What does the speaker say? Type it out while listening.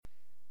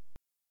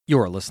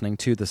You're listening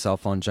to the Cell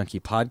Phone Junkie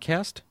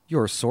podcast,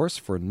 your source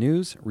for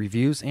news,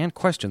 reviews, and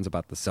questions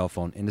about the cell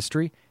phone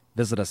industry.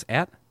 Visit us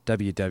at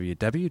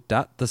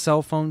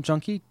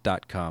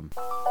www.thecellphonejunkie.com.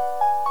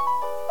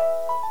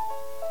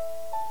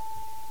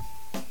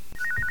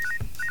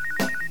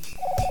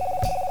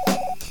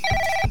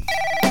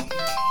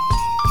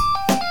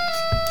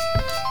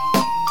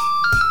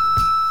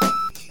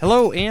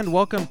 Hello and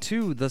welcome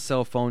to the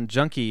Cell Phone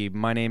Junkie.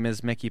 My name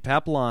is Mickey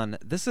Papillon.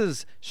 This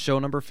is show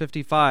number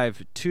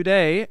 55.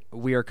 Today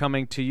we are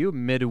coming to you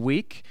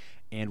midweek,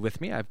 and with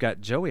me I've got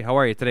Joey. How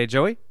are you today,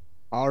 Joey?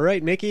 All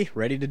right, Mickey,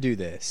 ready to do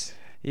this.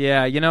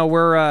 Yeah, you know,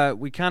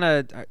 we kind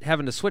of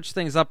having to switch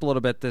things up a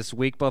little bit this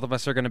week. Both of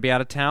us are going to be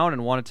out of town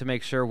and wanted to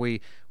make sure we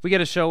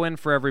get a show in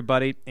for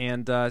everybody.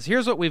 And so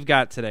here's what we've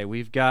got today.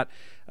 We've got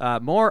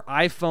more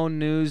iPhone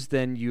news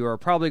than you are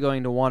probably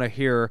going to want to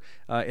hear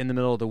in the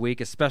middle of the week,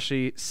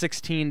 especially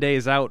 16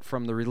 days out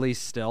from the release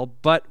still.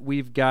 But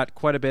we've got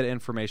quite a bit of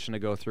information to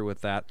go through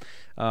with that.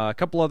 A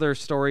couple other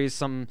stories,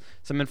 some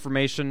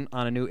information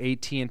on a new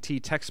AT&T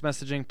text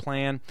messaging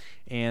plan,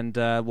 and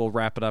we'll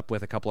wrap it up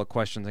with a couple of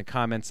questions and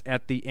comments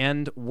at the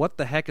end. What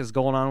the heck is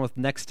going on with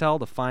Nextel?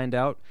 To find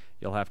out,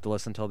 you'll have to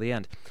listen till the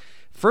end.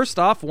 First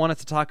off, wanted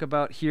to talk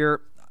about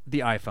here the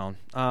iPhone.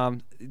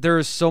 There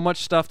is so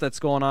much stuff that's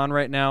going on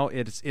right now.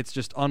 It's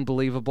just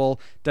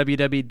unbelievable.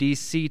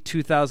 WWDC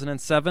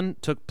 2007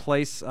 took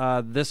place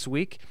this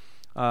week.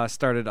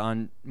 Started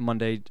on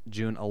Monday,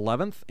 June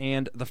 11th.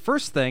 And the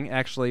first thing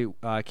actually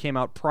came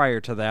out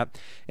prior to that.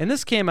 And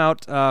this came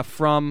out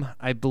from,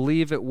 I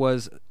believe it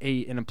was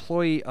an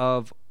employee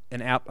of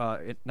an app,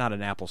 not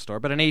an Apple store,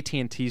 but an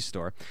AT&T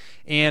store.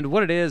 And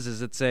what it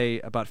is it's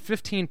about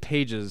 15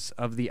 pages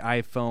of the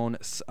iPhone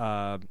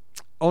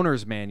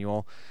owner's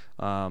manual,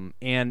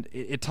 and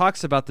it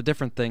talks about the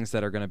different things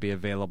that are going to be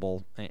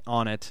available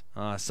on it,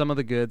 some of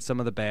the good, some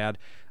of the bad.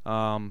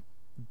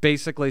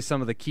 Basically,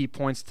 some of the key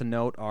points to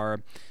note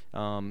are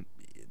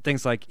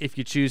things like if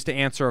you choose to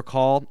answer a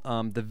call,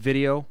 the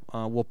video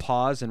will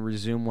pause and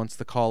resume once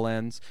the call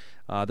ends.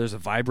 There's a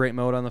vibrate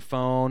mode on the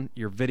phone.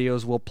 Your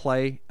videos will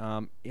play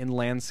in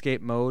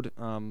landscape mode,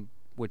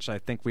 which I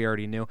think we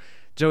already knew.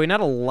 Joey, not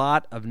a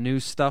lot of new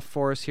stuff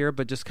for us here,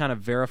 but just kind of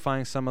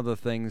verifying some of the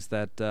things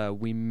that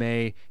we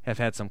may have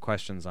had some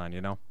questions on, you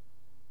know?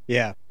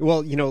 Yeah.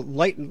 Well, you know,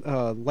 lighten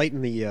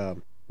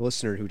the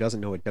listener who doesn't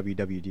know what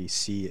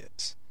WWDC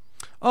is.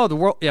 Oh,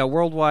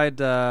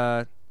 worldwide,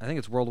 I think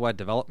it's Worldwide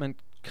Development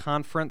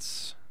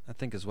Conference, I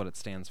think is what it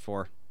stands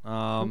for.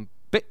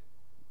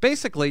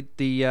 Basically,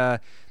 the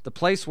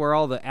place where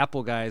all the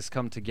Apple guys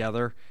come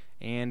together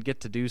and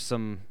get to do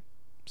some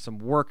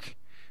work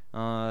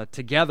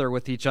together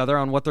with each other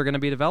on what they're going to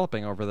be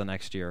developing over the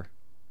next year.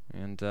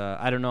 And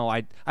I don't know.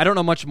 I don't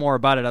know much more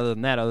about it other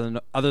than that.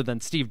 Other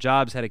than Steve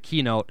Jobs had a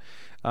keynote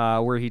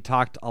where he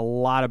talked a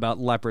lot about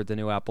Leopard, the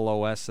new Apple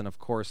OS, and of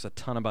course a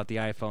ton about the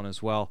iPhone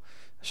as well.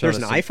 There's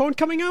an iPhone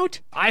coming out?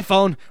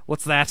 iPhone?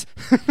 What's that?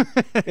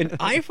 An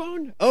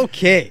iPhone?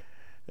 Okay.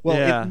 Well,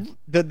 yeah.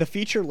 The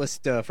feature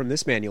list from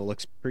this manual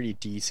looks pretty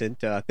decent.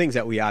 Things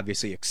that we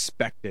obviously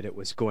expected it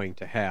was going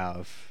to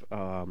have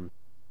to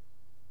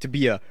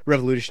be a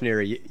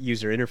revolutionary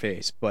user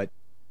interface, but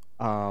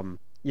you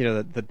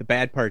know, the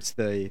bad parts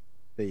the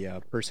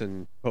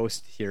person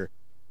posts here: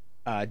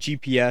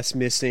 GPS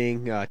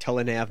missing,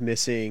 telenav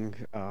missing,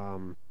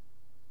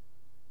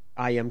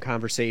 IM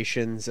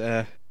conversations.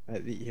 You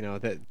know,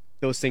 that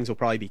those things will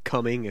probably be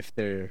coming if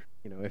they're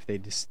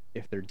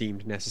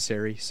deemed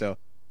necessary. So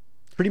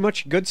pretty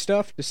much good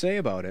stuff to say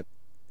about it.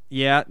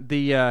 Yeah,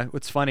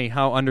 it's funny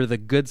how under the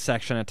good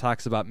section it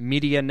talks about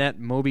MediaNet,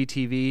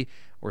 MobiTV,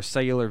 or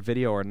cellular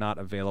video are not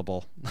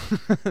available.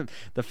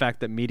 The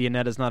fact that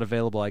MediaNet is not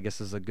available, I guess,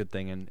 is a good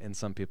thing in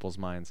some people's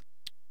minds.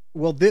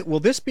 Well,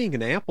 this being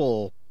an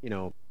Apple,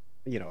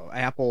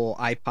 Apple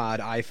iPod,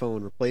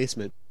 iPhone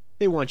replacement,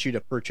 they want you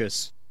to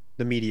purchase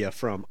the media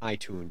from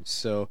iTunes.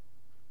 So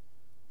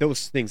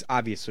those things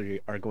obviously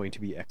are going to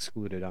be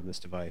excluded on this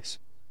device.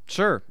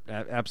 Sure,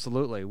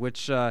 absolutely.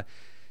 Which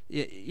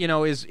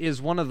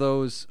is one of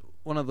those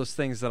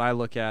things that I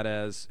look at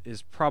as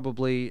is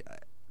probably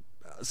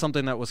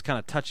something that was kind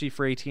of touchy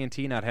for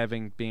AT&T not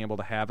being able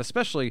to have,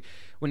 especially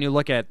when you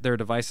look at their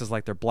devices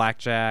like their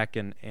Blackjack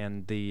and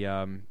the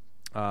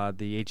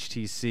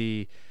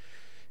HTC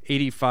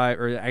 85,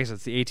 or I guess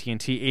it's the AT&T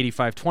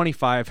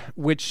 8525,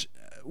 which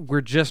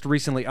were just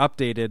recently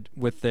updated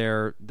with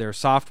their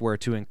software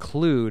to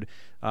include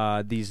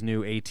these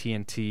new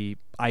AT&T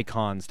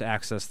icons to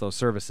access those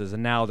services,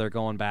 and now they're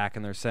going back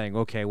and they're saying,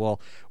 okay,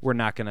 well, we're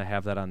not going to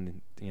have that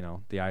on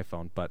the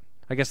iPhone. But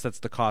I guess that's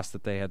the cost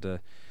that they had to,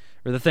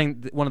 or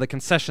one of the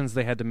concessions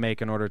they had to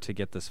make in order to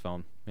get this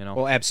phone.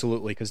 Well,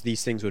 absolutely, because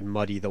these things would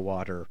muddy the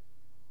water.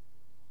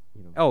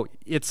 Oh,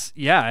 it's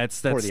that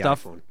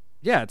stuff. iPhone.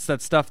 Yeah, it's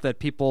that stuff that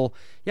people,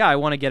 I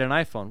want to get an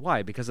iPhone.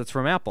 Why? Because it's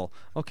from Apple.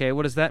 Okay,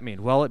 what does that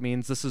mean? Well, it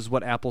means this is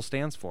what Apple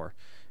stands for.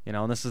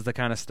 And this is the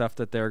kind of stuff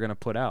that they're going to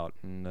put out.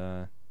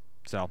 And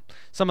so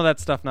some of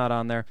that stuff not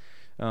on there.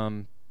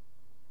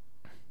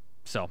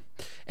 So,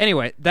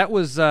 anyway, that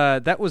was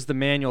the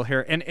manual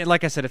here, and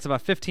like I said, it's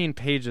about 15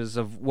 pages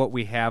of what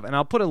we have, and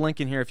I'll put a link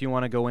in here if you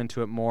want to go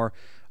into it more.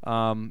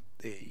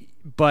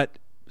 But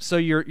so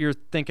you're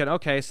thinking,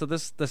 okay, so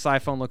this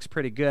iPhone looks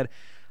pretty good.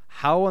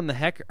 How in the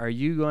heck are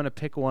you going to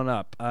pick one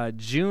up?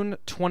 June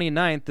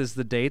 29th is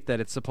the date that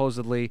it's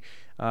supposedly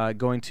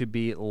going to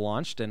be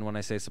launched. And when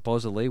I say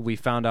supposedly, we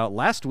found out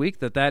last week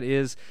that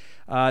is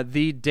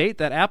the date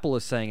that Apple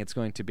is saying it's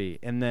going to be.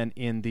 And then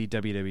in the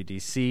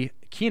WWDC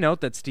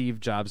keynote that Steve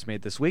Jobs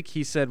made this week,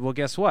 he said, well,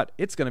 guess what?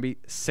 It's going to be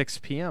 6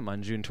 p.m.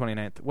 on June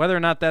 29th. Whether or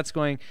not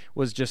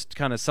was just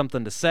kind of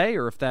something to say,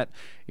 or if that,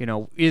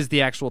 is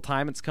the actual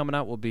time it's coming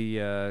out, will be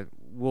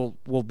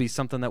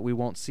something that we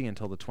won't see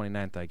until the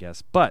 29th, I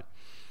guess. But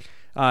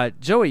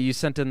Joey, you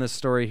sent in this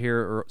story here,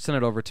 or sent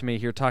it over to me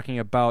here, talking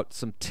about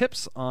some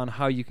tips on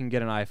how you can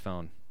get an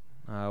iPhone.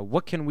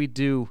 What can we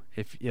do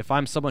if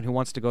I'm someone who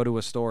wants to go to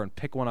a store and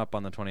pick one up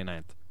on the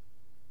 29th?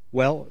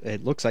 Well,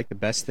 it looks like the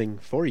best thing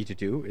for you to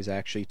do is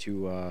actually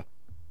to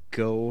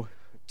go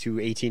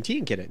to AT&T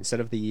and get it instead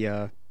of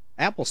the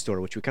Apple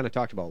Store, which we kind of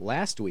talked about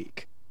last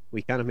week.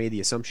 We kind of made the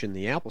assumption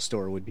the Apple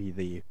Store would be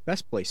the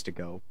best place to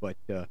go, but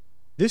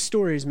this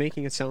story is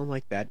making it sound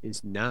like that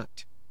is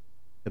not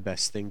the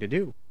best thing to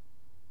do.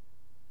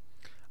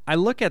 I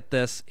look at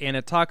this, and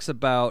it talks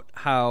about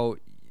how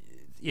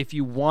if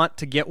you want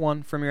to get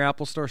one from your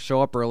Apple Store,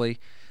 show up early.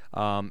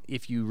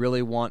 If you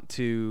really want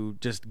to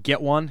just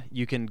get one,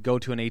 you can go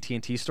to an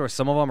AT&T store.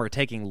 Some of them are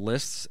taking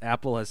lists.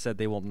 Apple has said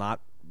they will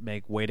not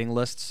make waiting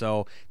lists,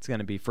 so it's going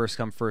to be first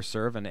come, first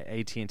serve. And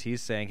AT&T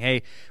is saying,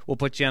 hey, we'll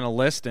put you on a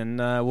list, and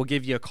we'll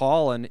give you a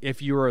call. And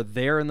if you are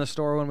there in the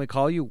store when we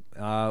call you,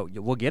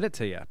 we'll get it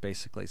to you,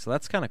 basically. So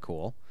that's kind of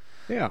cool.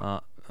 Yeah.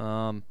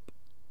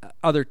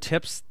 Other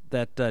tips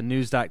that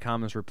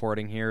news.com is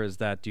reporting here is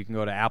that you can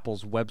go to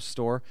Apple's web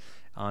store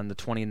on the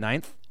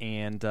 29th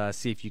and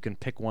see if you can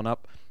pick one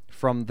up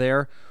from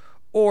there.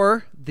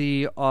 Or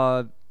the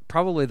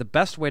probably the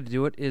best way to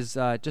do it is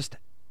just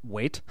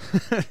wait.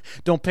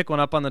 Don't pick one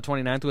up on the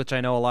 29th, which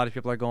I know a lot of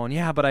people are going,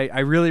 yeah, but I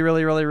really,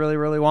 really, really, really,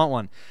 really want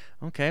one.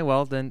 Okay,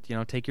 well, then,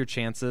 take your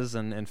chances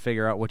and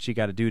figure out what you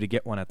got to do to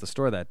get one at the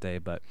store that day.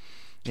 But,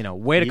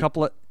 wait a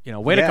couple of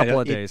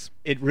days.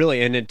 It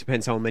really, and it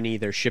depends how many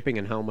they're shipping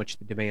and how much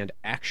the demand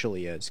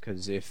actually is.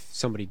 Because if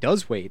somebody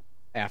does wait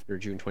after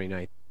June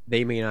 29th,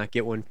 they may not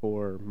get one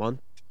for a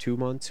month, 2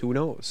 months, who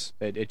knows?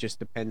 It just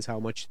depends how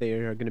much they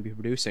are going to be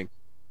producing.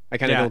 I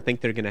kind of don't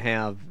think they're going to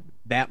have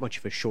that much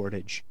of a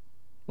shortage,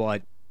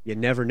 but you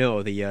never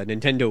know. The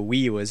Nintendo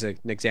Wii was an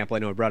example. I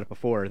know I brought it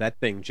before. That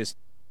thing just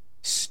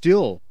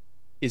still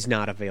is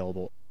not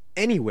available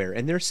anywhere,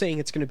 and they're saying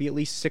it's going to be at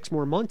least 6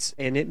 more months,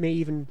 and it may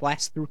even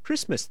last through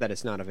Christmas that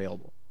it's not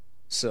available.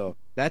 So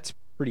that's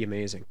pretty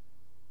amazing.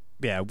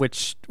 Yeah,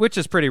 which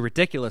is pretty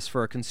ridiculous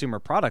for a consumer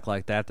product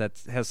like that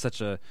has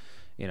such a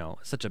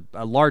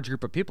large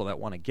group of people that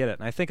want to get it.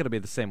 And I think it'll be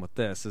the same with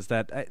this, is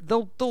that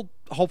they'll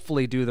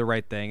hopefully do the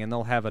right thing, and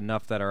they'll have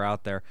enough that are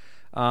out there.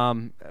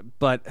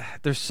 But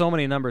there's so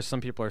many numbers.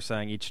 Some people are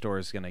saying each store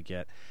is going to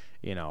get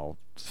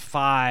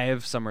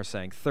 5, some are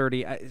saying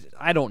 30.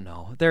 I don't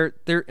know.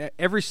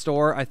 Every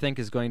store, I think,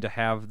 is going to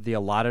have the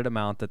allotted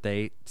amount that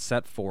they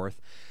set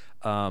forth.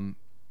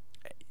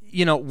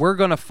 We're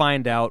going to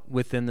find out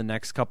within the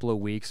next couple of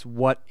weeks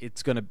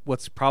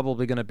what's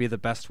probably going to be the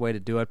best way to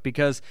do it,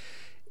 because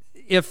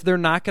if they're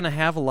not going to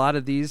have a lot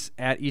of these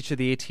at each of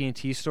the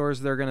AT&T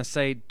stores, they're going to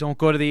say, don't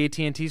go to the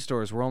AT&T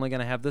stores. We're only going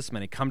to have this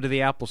many. Come to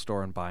the Apple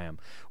store and buy them.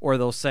 Or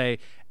they'll say,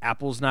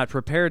 Apple's not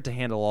prepared to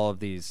handle all of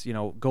these.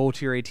 Go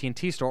to your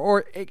AT&T store.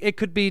 Or it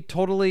could be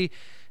totally,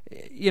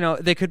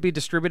 they could be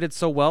distributed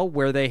so well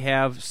where they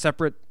have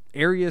separate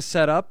areas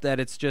set up that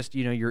it's just,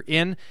 you're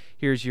in,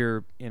 here's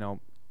your,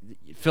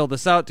 fill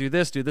this out, do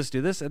this,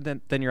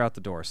 and then you're out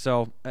the door.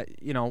 So,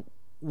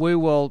 we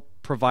will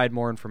provide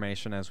more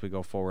information as we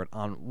go forward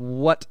on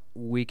what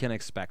we can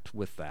expect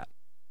with that.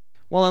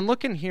 Well, I'm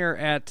looking here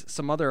at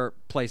some other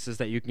places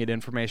that you can get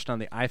information on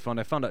the iPhone.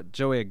 I found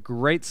Joey, a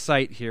great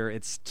site here.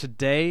 It's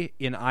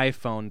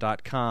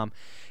todayiniphone.com,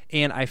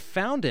 and I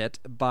found it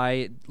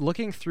by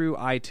looking through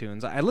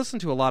iTunes. I listen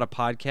to a lot of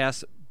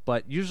podcasts,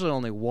 but usually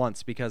only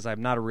once, because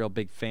I'm not a real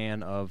big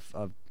fan of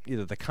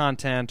either the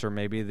content or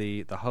maybe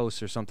the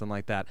host or something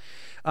like that.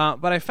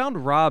 But I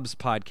found Rob's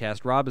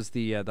podcast. Rob is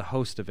the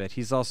host of it.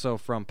 He's also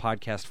from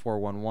Podcast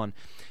 411,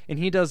 and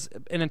he does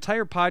an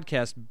entire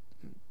podcast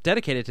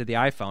dedicated to the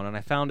iPhone, and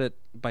I found it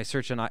by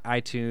searching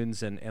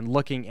iTunes and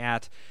looking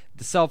at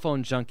the Cell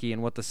Phone Junkie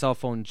and what the Cell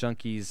Phone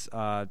Junkie's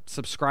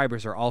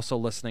subscribers are also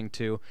listening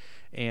to,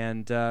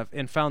 and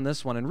found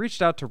this one and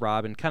reached out to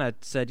Rob and kind of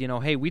said,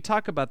 hey, we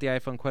talk about the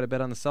iPhone quite a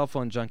bit on the Cell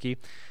Phone Junkie,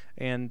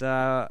 and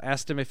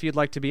asked him if he'd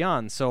like to be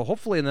on. So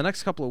hopefully in the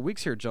next couple of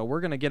weeks here, Joe, we're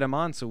going to get him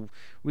on so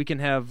we can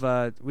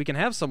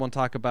have someone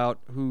talk about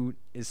who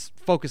is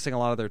focusing a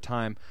lot of their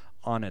time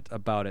on it,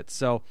 about it.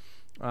 So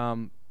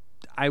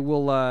I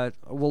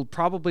will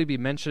probably be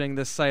mentioning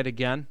this site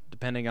again,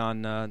 depending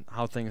on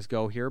how things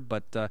go here.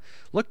 But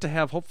look to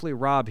have hopefully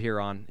Rob here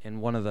on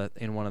in one of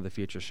the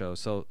future shows.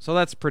 So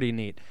that's pretty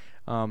neat.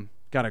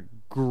 got a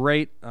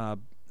great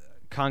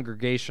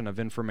congregation of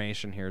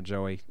information here,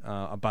 Joey,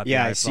 about the iPhone.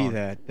 Yeah, I see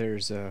that.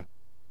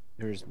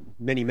 There's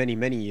many, many,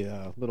 many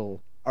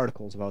little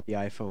articles about the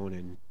iPhone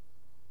and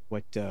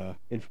what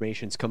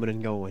information's coming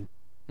and going.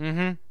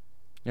 Mm-hmm.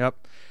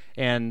 Yep.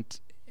 And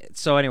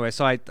so anyway,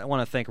 I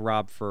want to thank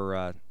Rob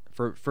for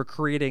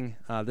creating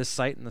this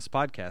site and this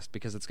podcast,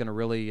 because it's going to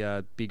really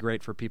be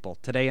great for people.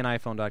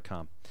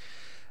 Todayiniphone.com.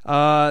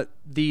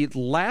 The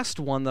last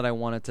one that I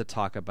wanted to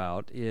talk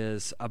about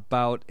is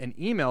about an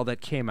email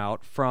that came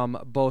out from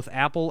both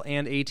Apple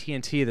and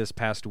AT&T this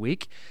past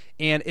week,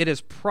 and it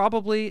is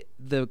probably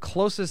the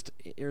closest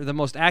or the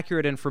most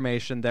accurate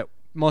information that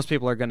most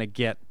people are going to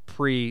get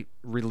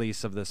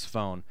pre-release of this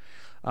phone.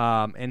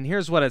 And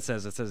here's what it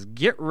says. It says,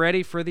 get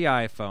ready for the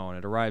iPhone.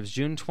 It arrives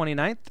June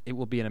 29th. It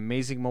will be an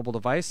amazing mobile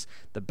device,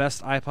 the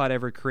best iPod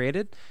ever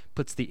created,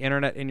 puts the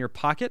internet in your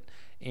pocket,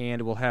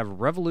 and it will have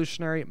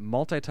revolutionary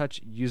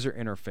multi-touch user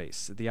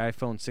interface. The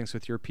iPhone syncs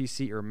with your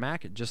PC or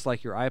Mac just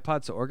like your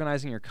iPod, so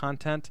organizing your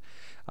content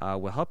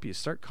will help you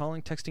start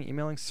calling, texting,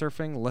 emailing,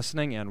 surfing,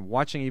 listening, and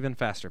watching even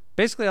faster.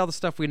 Basically all the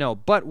stuff we know.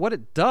 But what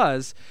it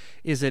does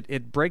is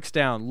it breaks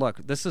down,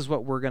 look, this is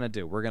what we're going to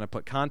do. We're going to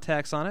put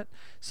contacts on it,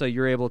 so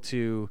you're able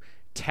to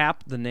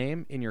tap the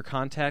name in your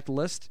contact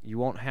list. You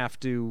won't have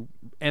to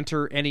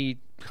enter any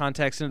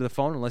contacts into the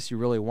phone unless you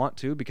really want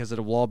to, because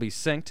it will all be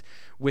synced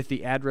with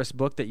the address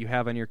book that you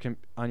have on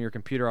your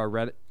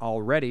computer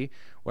already,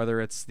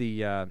 whether it's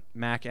the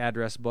Mac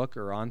address book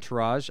or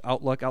Entourage,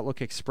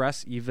 Outlook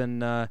Express,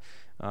 even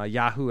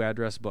Yahoo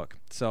address book.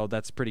 So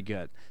that's pretty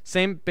good.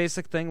 Same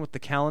basic thing with the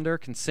calendar.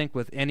 Can sync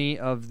with any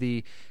of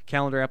the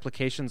calendar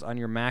applications on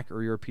your Mac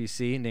or your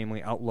PC,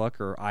 namely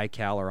Outlook or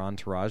iCal or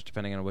Entourage,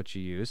 depending on what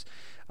you use.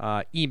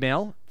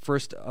 Email.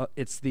 First,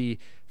 it's the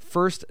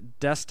first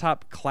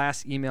desktop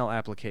class email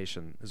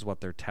application is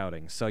what they're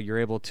touting. So you're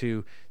able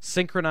to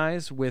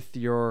synchronize with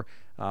your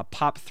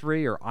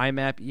POP3 or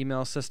IMAP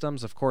email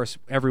systems. Of course,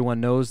 everyone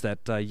knows that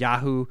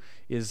Yahoo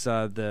is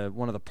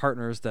one of the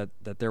partners that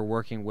they're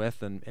working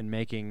with and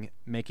making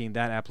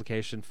that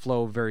application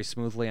flow very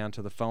smoothly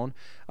onto the phone.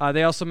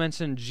 They also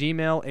mentioned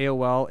Gmail,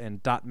 AOL,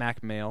 and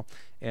 .MacMail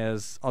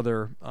as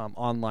other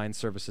online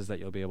services that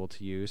you'll be able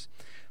to use.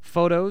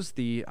 Photos,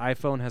 the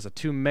iPhone has a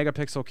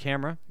 2-megapixel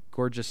camera,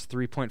 gorgeous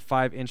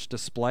 3.5-inch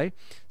display,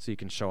 so you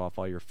can show off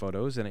all your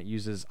photos, and it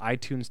uses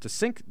iTunes to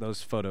sync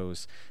those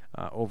photos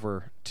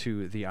over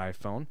to the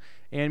iPhone.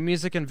 And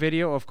music and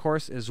video, of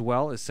course, as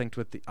well, is synced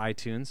with the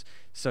iTunes,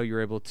 so you're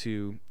able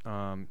to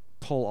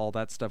pull all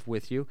that stuff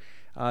with you.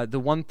 The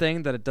one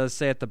thing that it does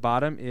say at the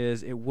bottom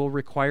is it will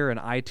require an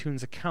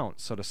iTunes account.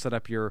 So to set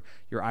up your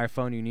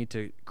iPhone, you need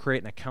to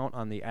create an account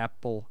on the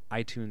Apple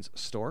iTunes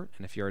Store.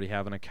 And if you already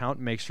have an account,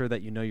 make sure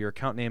that you know your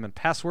account name and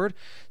password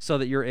so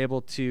that you're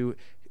able to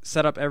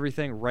set up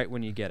everything right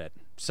when you get it.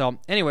 So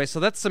anyway,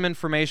 so that's some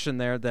information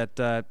there,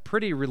 that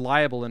pretty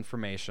reliable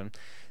information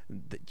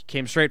that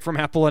came straight from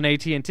Apple and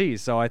AT&T.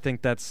 So I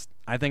think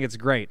it's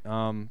great.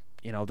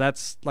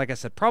 That's, like I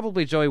said,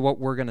 probably, Joey, what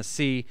we're going to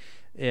see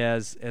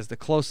as the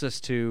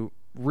closest to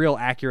real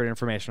accurate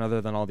information, other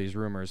than all these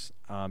rumors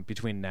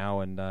between now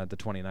and the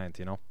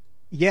 29th.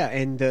 Yeah,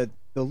 and the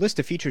list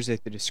of features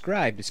that they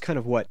described is kind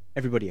of what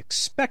everybody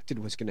expected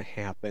was going to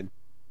happen.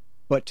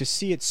 But to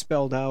see it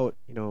spelled out,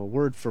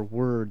 word for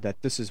word,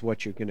 that this is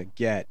what you're going to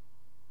get,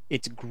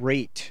 it's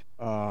great,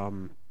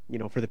 for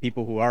the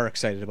people who are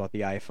excited about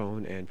the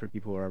iPhone and for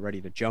people who are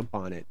ready to jump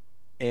on it.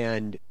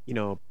 And,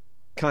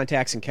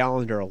 contacts and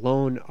calendar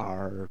alone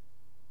are,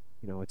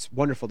 it's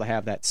wonderful to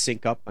have that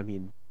sync up. I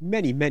mean,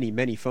 many, many,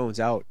 many phones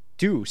out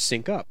do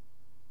sync up,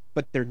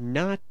 but they're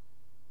not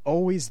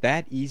always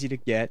that easy to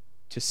get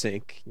to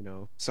sync.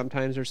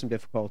 Sometimes there's some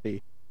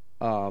difficulty.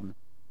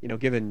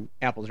 Given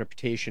Apple's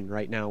reputation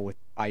right now with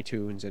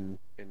iTunes and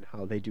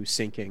how they do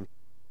syncing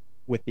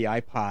with the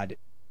iPod,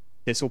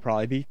 this will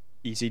probably be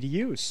easy to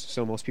use.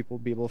 So most people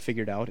will be able to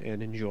figure it out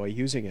and enjoy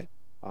using it.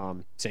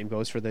 Same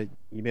goes for the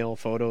email,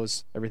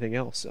 photos, everything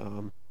else.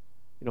 A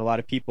lot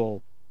of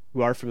people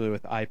who are familiar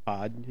with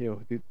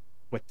iPod,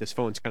 what this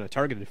phone's kind of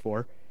targeted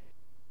for,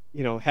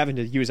 having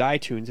to use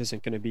iTunes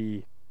isn't going to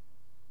be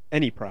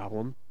any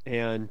problem.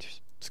 And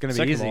it's going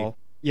to be easy.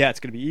 It's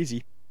going to be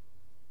easy.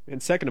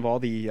 And second of all,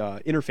 the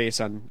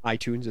interface on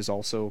iTunes is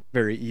also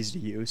very easy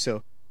to use.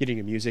 So getting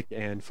your music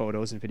and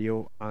photos and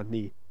video on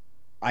the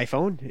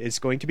iPhone is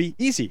going to be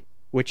easy,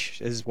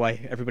 which is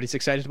why everybody's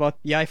excited about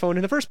the iPhone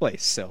in the first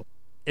place. So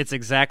it's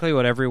exactly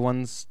what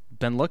everyone's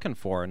been looking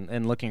for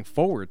and looking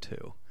forward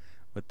to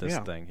with this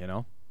thing,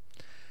 Well,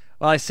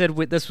 I said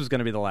this was going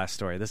to be the last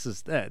story. This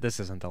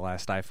isn't the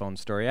last iPhone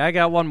story. I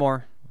got one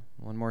more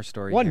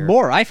story. One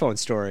more iPhone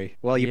story.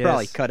 Well, you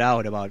probably cut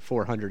out about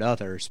 400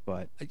 others,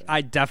 but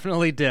I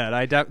definitely did.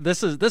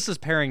 This is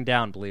paring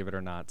down, believe it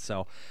or not.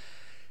 So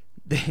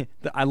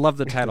I love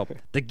the title.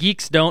 The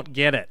Geeks Don't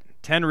Get It.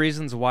 10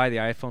 reasons why the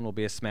iPhone will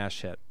be a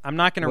smash hit. I'm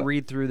not going to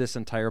read through this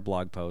entire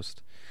blog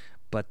post,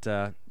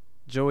 but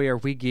Joey, are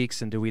we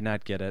geeks and do we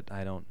not get it?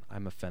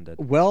 I'm offended.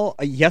 Well,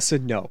 yes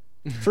and no.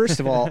 First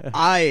of all,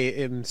 I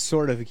am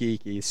sort of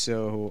geeky,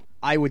 so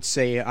I would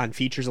say on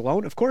features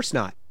alone, of course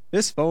not.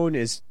 This phone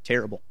is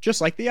terrible,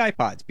 just like the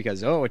iPods,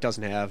 because it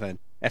doesn't have an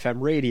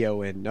FM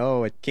radio, and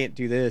it can't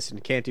do this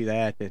and can't do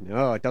that, and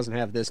it doesn't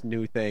have this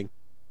new thing.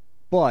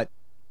 But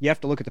you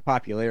have to look at the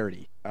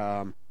popularity.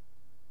 The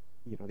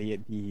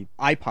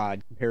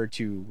iPod compared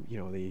to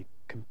the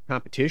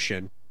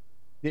competition,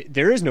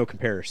 there is no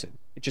comparison.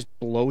 It just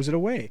blows it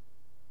away,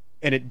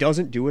 and it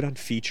doesn't do it on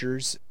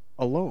features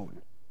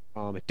alone.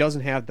 It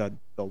doesn't have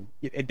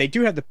they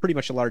do have the pretty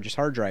much the largest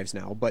hard drives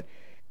now, but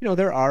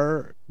there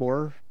are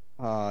more.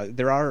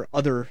 There are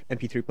other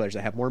MP3 players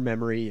that have more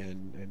memory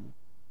and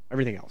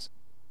everything else,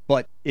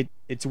 but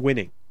it's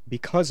winning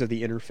because of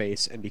the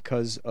interface and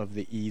because of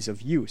the ease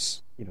of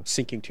use.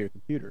 Syncing to your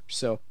computer.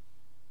 So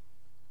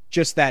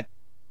just that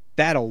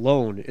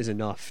alone is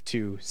enough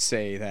to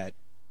say that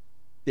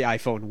the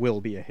iPhone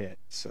will be a hit.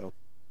 So.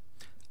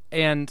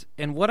 And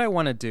what I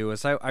want to do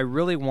is I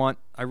really want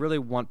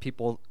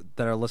people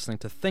that are listening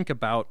to think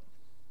about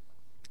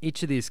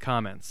each of these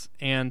comments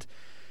and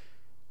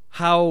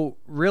how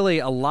really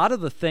a lot of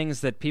the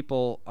things that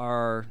people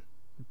are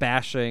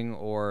bashing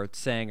or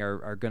saying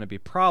are going to be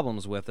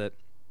problems with it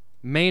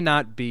may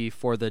not be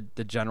for the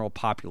general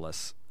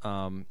populace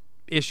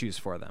issues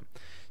for them.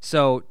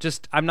 So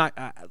just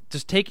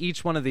take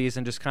each one of these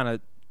and just kind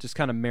of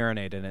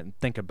marinate in it and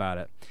think about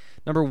it.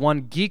 Number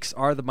one, geeks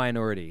are the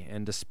minority,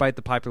 and despite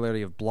the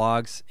popularity of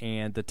blogs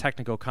and the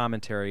technical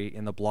commentary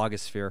in the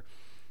blogosphere,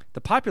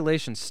 the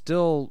population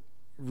still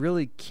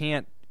really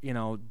can't,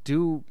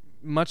 do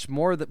much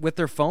more with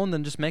their phone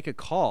than just make a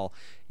call.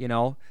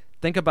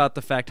 Think about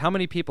the fact how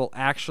many people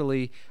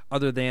actually,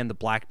 other than the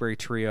BlackBerry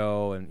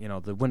Trio and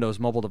the Windows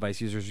mobile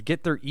device users,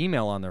 get their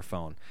email on their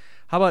phone.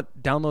 How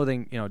about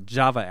downloading,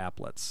 Java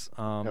applets?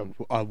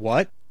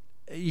 What?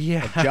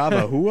 Yeah, a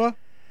Java Hua?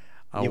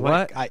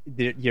 What?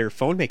 Your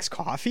phone makes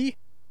coffee?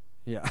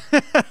 Yeah.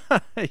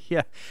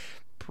 Yeah,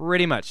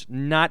 pretty much.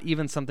 Not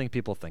even something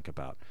people think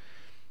about.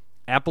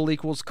 Apple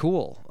equals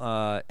cool.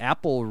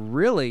 Apple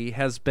really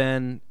has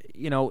been,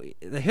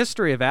 the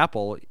history of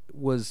Apple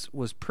was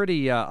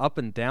pretty up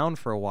and down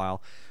for a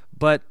while,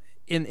 but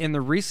in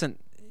the recent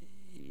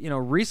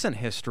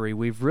history,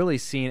 we've really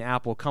seen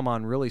Apple come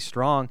on really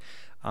strong.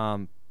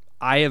 I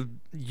have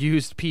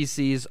used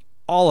PCs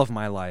all of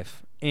my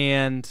life,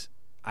 and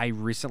I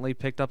recently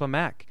picked up a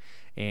Mac,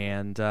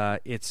 and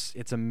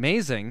it's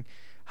amazing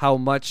how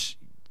much,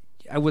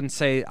 I wouldn't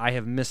say I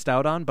have missed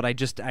out on, but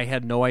I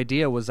had no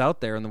idea was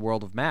out there in the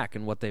world of Mac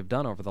and what they've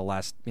done over the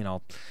last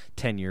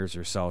 10 years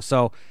or so.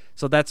 So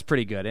that's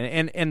pretty good.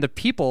 And the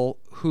people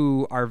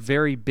who are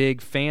very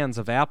big fans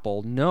of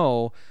Apple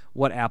know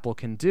what Apple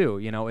can do.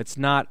 It's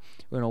not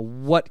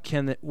what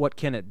can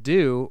it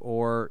do,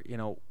 or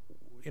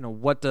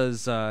what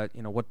does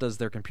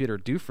their computer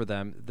do for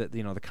them.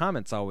 The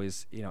comments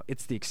always,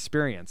 it's the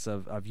experience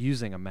of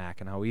using a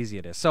Mac and how easy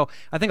it is. So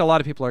I think a lot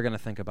of people are going to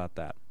think about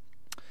that.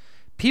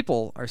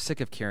 People are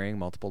sick of carrying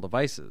multiple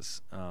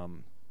devices.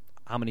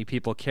 How many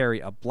people carry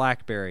a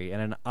BlackBerry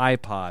and an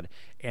iPod,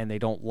 and they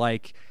don't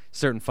like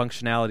certain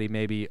functionality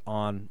maybe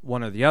on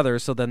one or the other,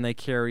 so then they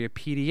carry a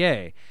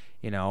PDA,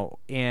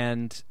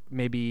 and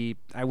maybe,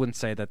 I wouldn't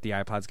say that the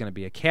iPod's going to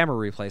be a camera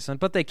replacement,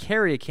 but they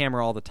carry a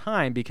camera all the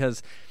time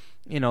because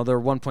their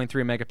 1.3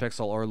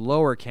 megapixel or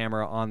lower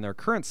camera on their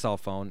current cell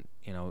phone,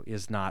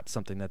 is not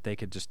something that they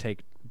could just take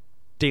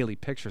daily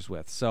pictures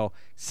with. So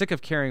sick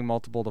of carrying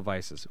multiple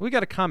devices. We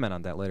got a comment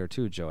on that later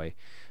too, Joey.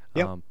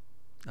 Yep.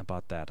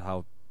 About that,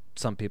 how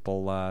some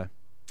people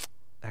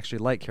actually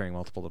like carrying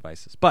multiple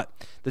devices, but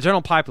the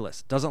general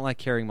populace doesn't like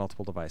carrying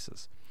multiple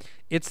devices.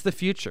 It's the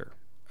future.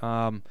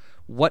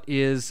 What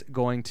is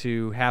going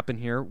to happen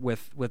here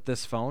with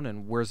this phone,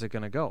 and where's it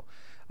going to go?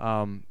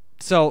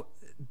 So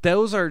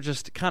those are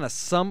just kind of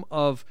some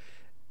of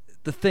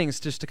the things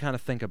just to kind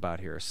of think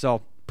about here.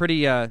 So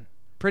pretty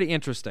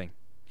interesting,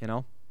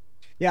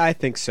 Yeah, I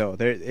think so.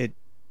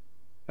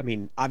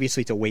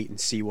 Obviously to wait and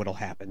see what'll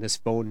happen. This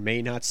phone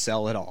may not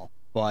sell at all,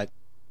 but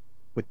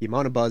with the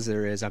amount of buzz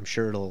there is, I'm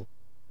sure it'll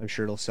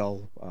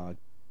sell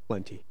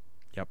plenty.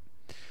 Yep.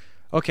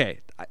 Okay,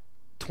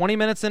 20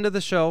 minutes into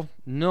the show,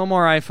 no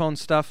more iPhone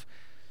stuff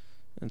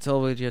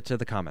until we get to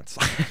the comments.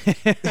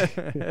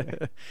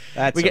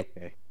 That's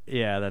okay.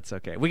 Yeah, that's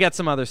okay. We got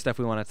some other stuff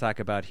we want to talk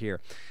about here.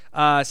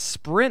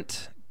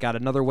 Sprint got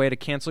another way to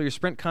cancel your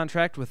Sprint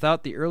contract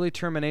without the early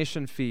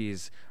termination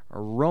fees.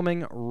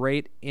 Roaming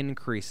rate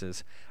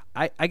increases.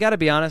 I got to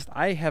be honest,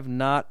 I have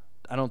not,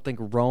 I don't think,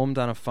 roamed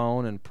on a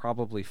phone in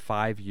probably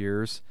 5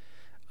 years.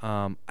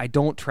 I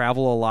don't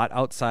travel a lot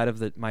outside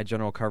of my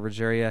general coverage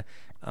area.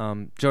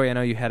 Joey, I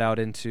know you head out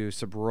into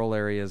some rural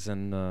areas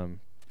in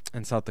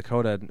South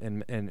Dakota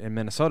and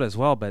Minnesota as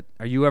well, but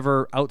are you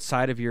ever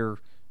outside of your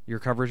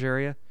coverage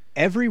area?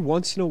 Every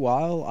once in a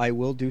while, I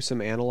will do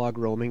some analog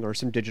roaming or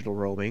some digital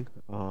roaming.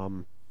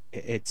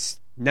 It's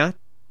not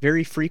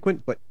very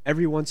frequent, but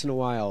every once in a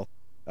while,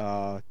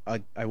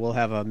 I will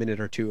have a minute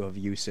or two of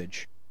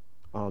usage.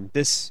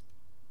 This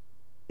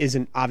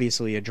isn't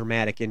obviously a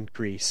dramatic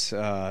increase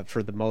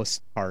for the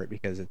most part,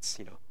 because it's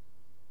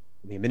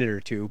a minute or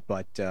two,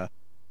 but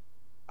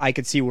I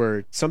could see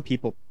where some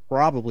people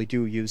probably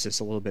do use this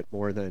a little bit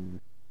more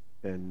than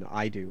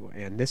I do,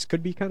 and this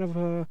could be kind of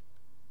a.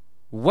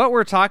 What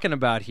we're talking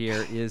about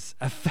here is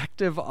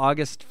effective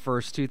August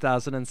 1st,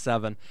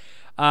 2007.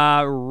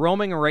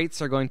 Roaming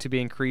rates are going to be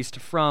increased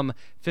from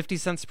 50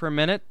 cents per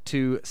minute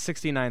to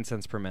 69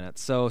 cents per minute.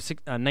 So a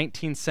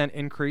 19-cent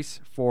increase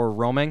for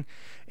roaming.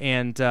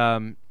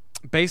 And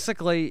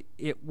basically,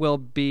 it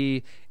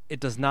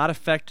does not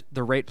affect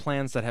the rate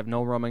plans that have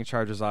no roaming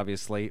charges,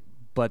 obviously.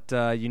 But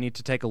you need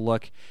to take a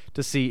look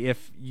to see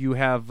if you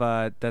have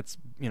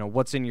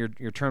what's in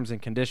your terms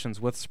and conditions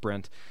with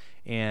Sprint.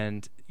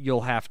 And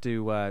you'll have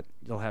to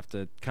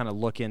kind of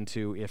look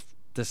into if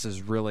this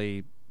is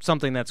really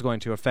something that's going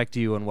to affect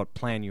you and what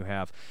plan you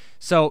have.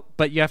 So,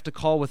 but you have to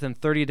call within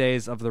 30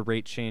 days of the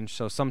rate change.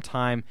 So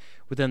sometime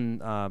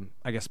within,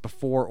 I guess,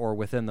 before or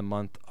within the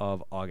month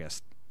of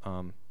August,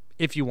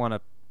 if you want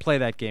to play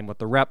that game with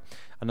the rep.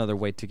 Another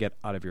way to get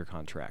out of your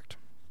contract.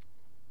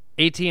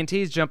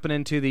 AT&T is jumping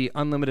into the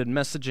unlimited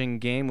messaging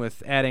game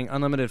with adding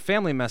unlimited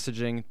family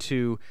messaging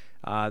to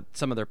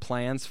some of their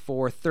plans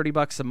for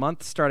 $30 a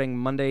month starting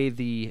Monday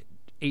the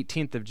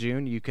 18th of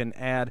June. You can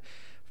add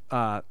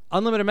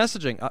unlimited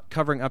messaging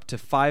covering up to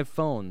 5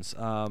 phones.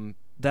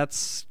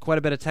 That's quite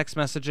a bit of text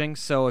messaging.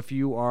 So if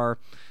you are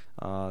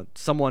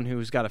someone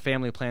who's got a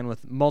family plan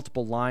with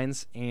multiple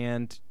lines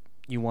and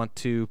you want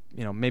to,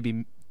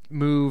 maybe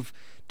move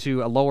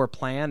to a lower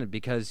plan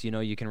because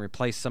you can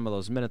replace some of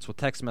those minutes with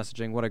text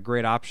messaging, what a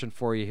great option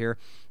for you here.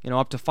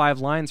 Up to 5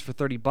 lines for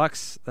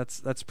 $30.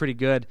 That's pretty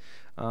good.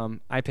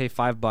 I pay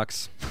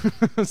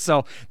 $5,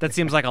 so that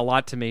seems like a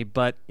lot to me.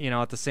 But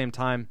at the same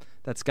time,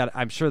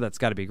 I'm sure that's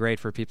got to be great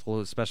for people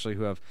especially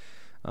who have,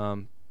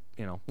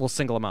 we'll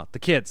single them out. The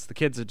kids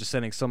are just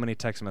sending so many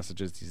text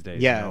messages these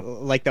days. Yeah,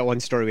 like that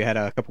one story we had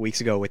a couple weeks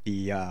ago with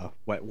the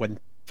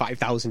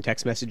 5,000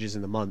 text messages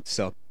in the month.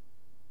 So.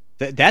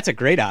 That's a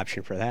great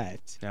option for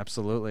that.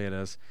 Absolutely, it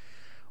is.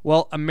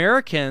 Well,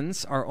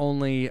 Americans are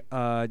only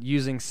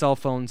using cell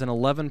phones in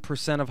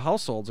 11% of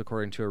households,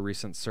 according to a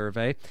recent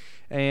survey.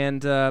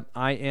 And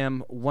I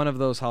am one of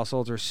those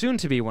households, or soon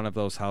to be one of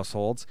those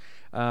households,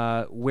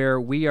 where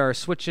we're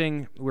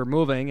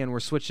moving, and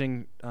we're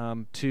switching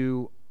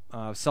to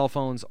cell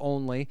phones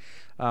only.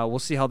 We'll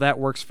see how that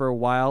works for a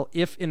while.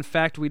 If, in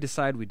fact, we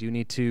decide we do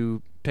need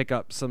to pick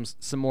up some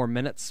more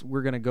minutes,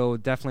 we're going to go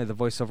definitely the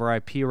voice over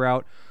IP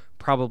route.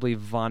 Probably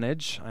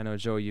Vonage. I know,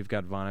 Joe, you've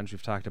got Vonage.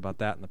 We've talked about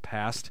that in the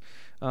past.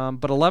 But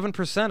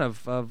 11%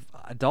 of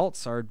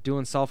adults are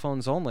doing cell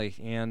phones only,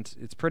 and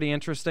it's pretty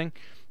interesting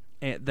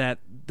that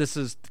this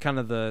is kind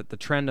of the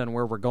trend on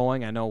where we're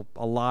going. I know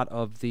a lot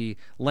of the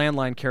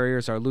landline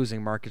carriers are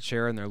losing market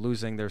share, and they're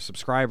losing their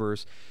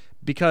subscribers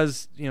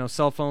because,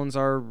 cell phones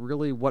are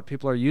really what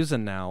people are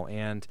using now,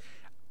 and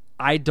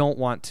I don't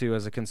want to,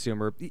 as a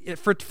consumer,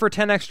 for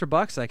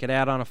 $10 I could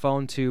add on a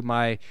phone to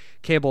my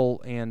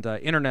cable and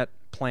internet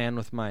plan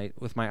with my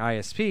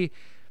ISP,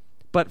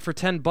 but for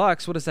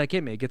 $10, what does that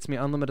get me? It gets me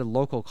unlimited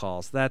local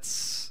calls.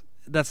 That's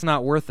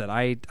not worth it.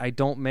 I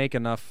don't make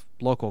enough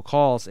local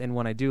calls, and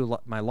when I do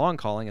my long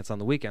calling, it's on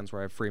the weekends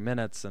where I have free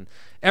minutes, and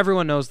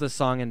everyone knows this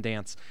song and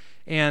dance,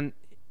 and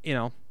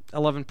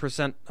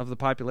 11% of the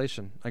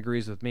population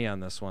agrees with me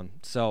on this one.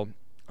 So,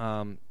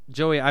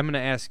 Joey, I'm going to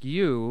ask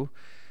you.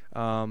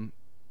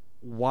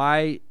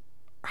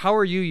 How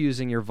are you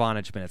using your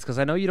Vonage minutes? Because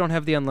I know you don't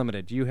have the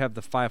unlimited. You have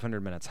the 500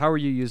 minutes. How are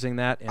you using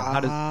that, and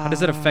how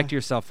does it affect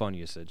your cell phone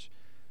usage?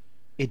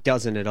 It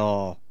doesn't at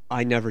all.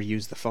 I never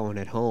use the phone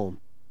at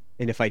home,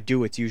 and if I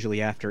do, it's usually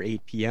after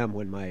 8 p.m.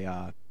 when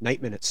my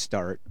night minutes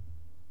start.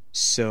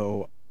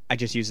 So I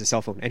just use the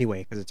cell phone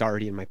anyway because it's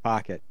already in my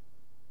pocket.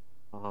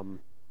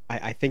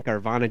 I think our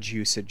Vonage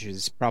usage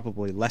is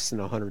probably less than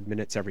 100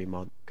 minutes every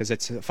month because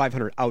it's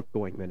 500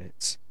 outgoing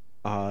minutes.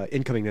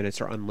 Incoming minutes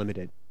are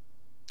unlimited.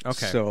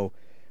 Okay. So,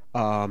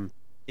 I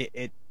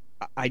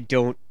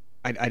don't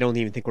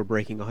even think we're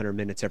breaking 100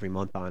 minutes every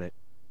month on it.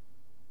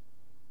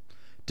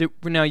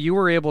 Now you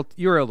were able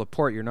to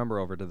port your number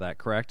over to that,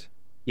 correct?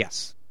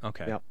 Yes.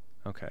 Okay. Yep.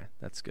 Okay,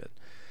 that's good.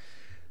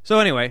 So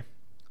anyway,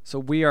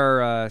 we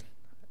are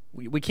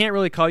we can't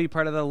really call you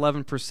part of the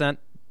 11%,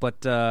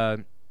 but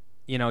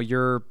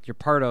you're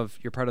part of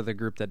the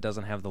group that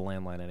doesn't have the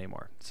landline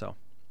anymore. So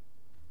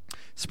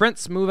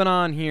Sprint's moving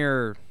on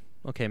here.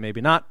 Okay, maybe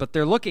not, but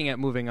they're looking at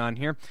moving on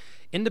here.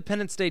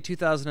 Independence Day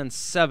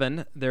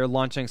 2007, they're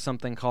launching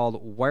something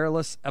called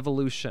Wireless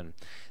Evolution.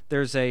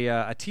 There's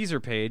a teaser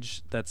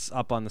page that's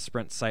up on the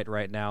Sprint site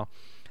right now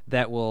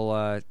that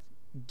will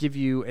give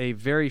you a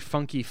very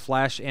funky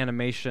flash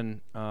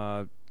animation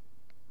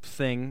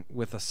thing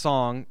with a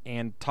song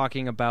and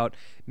talking about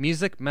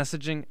music,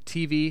 messaging,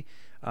 TV,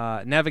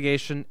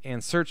 navigation,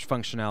 and search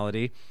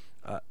functionality.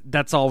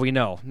 That's all we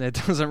know. It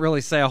doesn't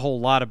really say a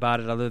whole lot about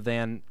it other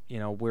than,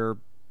 we're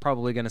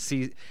probably going to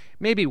see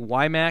maybe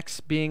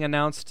WiMAX being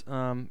announced.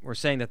 We're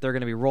saying that they're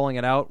going to be rolling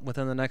it out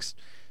within the next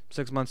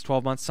 6 months,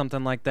 12 months,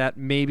 something like that.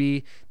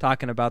 Maybe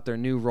talking about their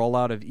new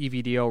rollout of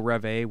EVDO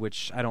Rev A,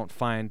 which I don't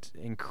find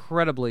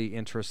incredibly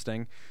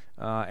interesting.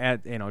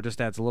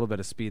 just adds a little bit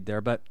of speed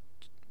there. But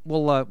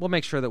we'll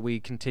make sure that we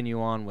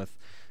continue on with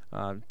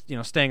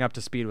staying up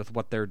to speed with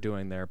what they're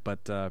doing there.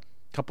 But a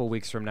couple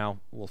weeks from now,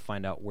 we'll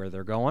find out where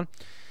they're going.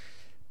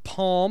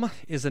 Palm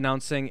is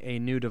announcing a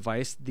new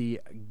device,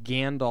 the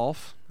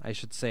Gandalf. I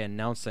should say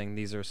announcing.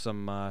 These are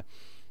some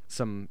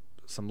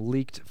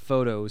leaked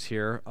photos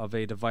here of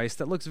a device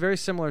that looks very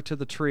similar to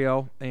the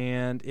Trio,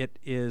 and it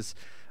is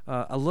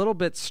a little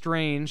bit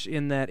strange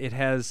in that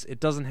it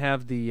doesn't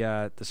have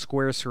the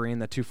square screen,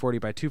 the 240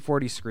 by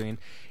 240 screen.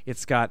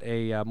 It's got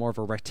a more of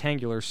a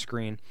rectangular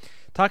screen.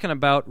 Talking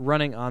about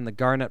running on the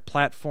Garnet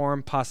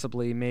platform,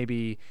 possibly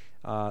maybe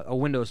a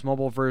Windows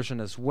Mobile version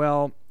as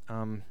well.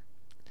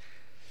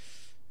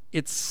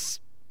 It's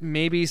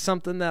maybe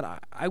something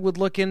that I would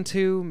look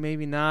into,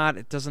 maybe not.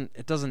 It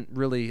doesn't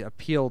really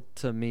appeal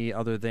to me,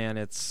 other than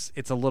it's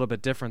a little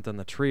bit different than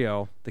the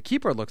Trio. The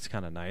keyboard looks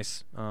kind of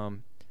nice,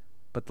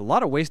 but a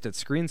lot of wasted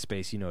screen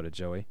space, you noted,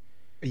 Joey.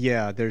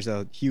 Yeah, there's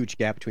a huge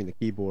gap between the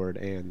keyboard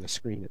and the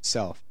screen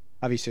itself.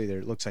 Obviously,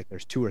 it looks like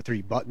there's 2 or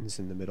 3 buttons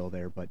in the middle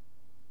there, but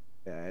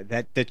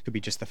that could be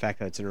just the fact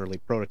that it's an early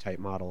prototype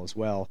model as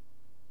well.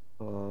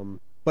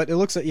 But it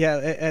looks like, yeah,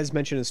 as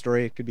mentioned in the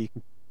story, it could be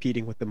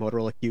competing with the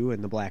Motorola Q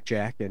and the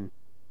Blackjack, and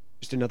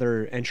just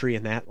another entry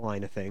in that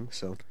line of things.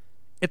 So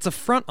it's a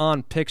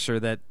front-on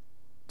picture that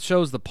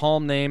shows the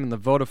Palm name and the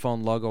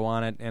Vodafone logo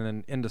on it and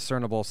an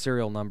indiscernible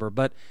serial number,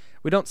 but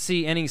we don't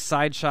see any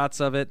side shots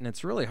of it, and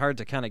it's really hard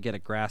to kind of get a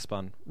grasp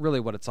on really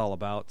what it's all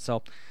about.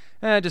 So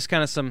just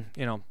kind of some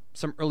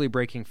early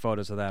breaking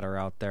photos of that are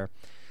out there.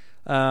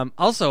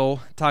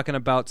 Also talking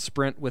about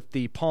Sprint with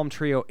the Palm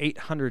Trio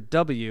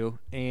 800W,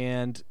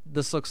 and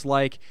this looks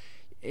like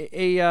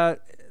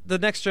the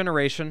next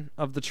generation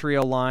of the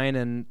Trio line,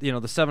 and the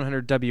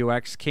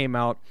 700WX came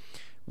out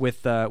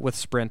with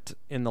Sprint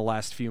in the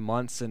last few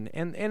months, and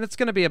it's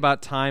going to be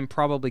about time.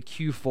 Probably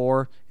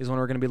Q4 is when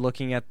we're going to be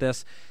looking at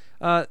this.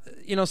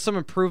 Some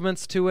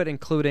improvements to it,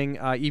 including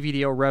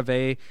EVDO Rev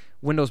A,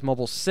 Windows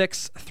Mobile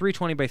 6,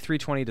 320 by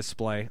 320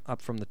 display,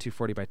 up from the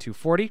 240 by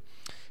 240.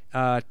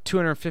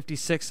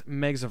 256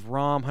 megs of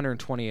ROM,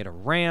 128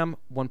 of RAM,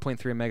 1.3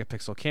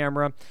 megapixel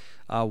camera,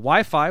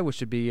 Wi-Fi, which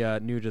should be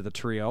new to the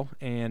Trio,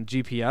 and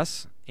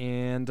GPS,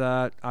 and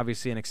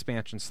obviously an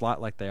expansion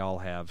slot like they all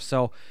have.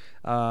 So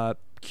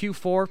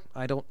Q4,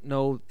 I don't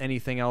know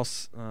anything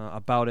else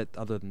about it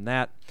other than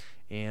that,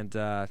 and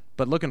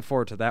but looking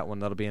forward to that one.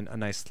 That'll be a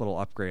nice little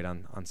upgrade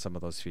on some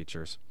of those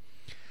features.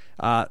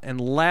 And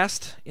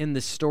last in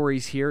the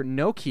stories here,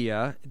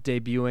 Nokia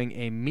debuting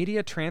a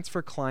media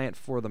transfer client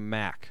for the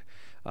Mac.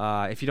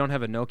 If you don't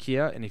have a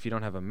Nokia and if you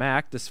don't have a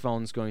Mac, this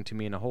phone's going to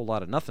mean a whole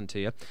lot of nothing to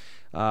you.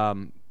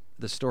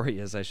 The story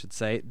is, I should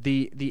say,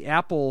 the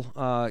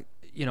Apple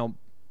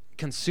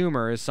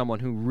consumer is someone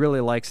who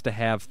really likes to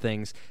have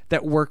things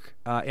that work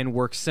and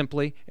work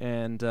simply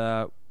and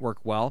work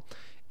well.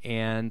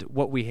 And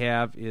what we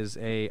have is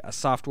a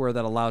software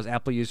that allows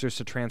Apple users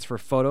to transfer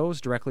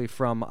photos directly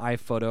from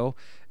iPhoto,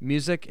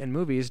 music and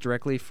movies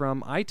directly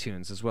from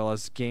iTunes, as well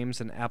as games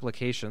and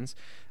applications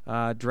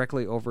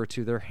directly over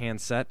to their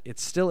handset.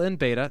 It's still in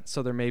beta,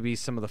 so there may be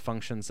some of the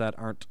functions that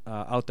aren't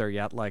out there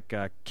yet, like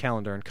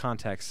calendar and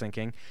contact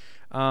syncing.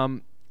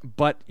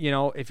 But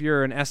if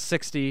you're an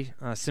S60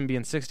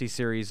 Symbian 60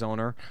 series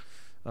owner,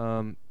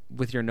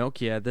 with your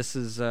Nokia, this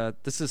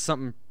is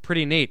something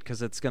pretty neat,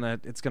 because it's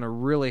gonna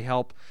really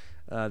help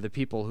the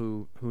people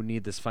who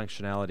need this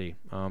functionality.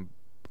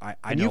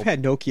 You've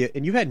had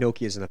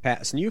Nokias in the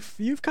past, and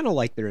you've kind of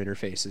liked their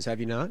interfaces, have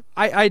you not?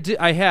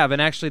 I have,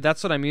 and actually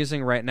that's what I'm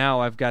using right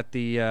now. I've got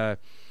the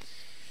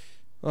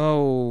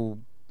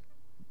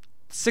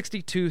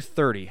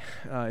 6230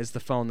 is the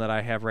phone that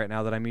I have right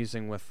now that I'm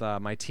using with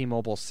my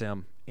T-Mobile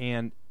SIM,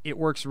 and it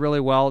works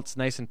really well. It's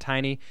nice and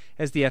tiny. It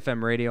has the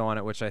FM radio on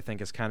it, which I think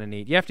is kind of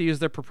neat. You have to use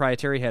their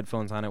proprietary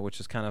headphones on it, which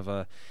is kind of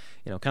a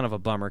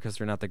bummer, because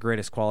they're not the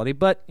greatest quality,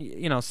 but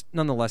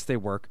nonetheless they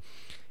work.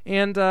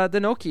 And the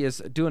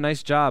Nokias do a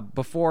nice job.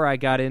 Before I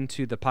got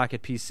into the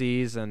Pocket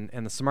PCs and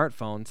the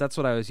smartphones, that's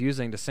what I was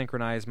using to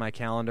synchronize my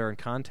calendar and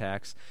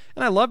contacts,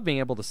 and I loved being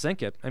able to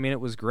sync it. I mean, it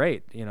was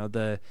great.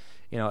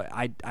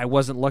 I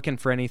wasn't looking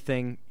for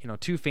anything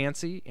too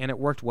fancy, and it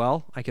worked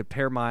well. I could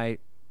pair my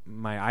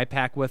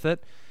iPac with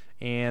it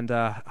and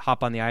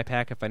hop on the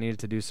iPac if I needed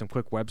to do some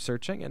quick web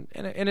searching, and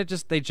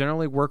they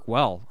generally work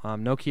well.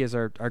 Nokias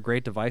are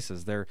great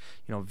devices. They're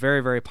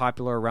very, very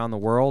popular around the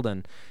world,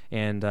 and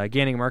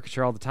gaining market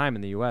share all the time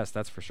in the U.S.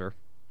 That's for sure.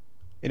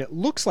 And it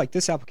looks like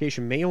this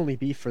application may only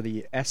be for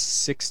the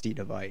S60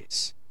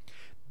 device,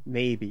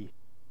 maybe.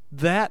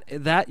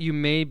 That you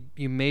may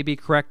be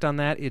correct on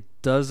that. It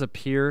does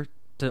appear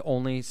to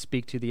only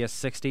speak to the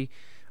S60.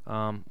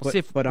 On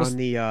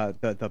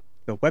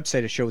the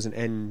website, it shows an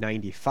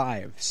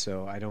N95,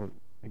 so I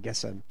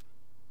guess I'm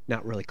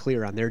not really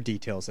clear on their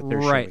details that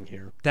they're showing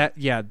here. That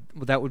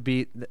would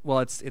be, well,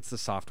 it's the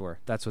software.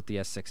 That's what the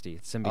S60,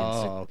 it's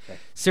Symbian okay.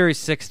 Series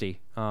 60,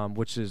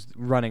 which is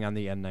running on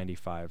the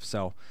N95.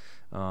 So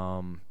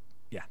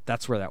Yeah,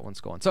 that's where that one's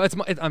going. So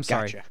I'm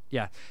sorry. Gotcha.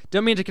 Yeah,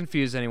 don't mean to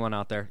confuse anyone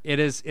out there. It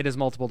is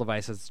multiple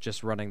devices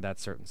just running that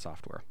certain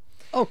software.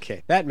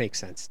 Okay, that makes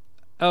sense.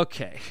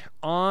 Okay,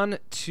 on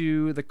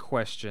to the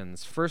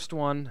questions. First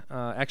one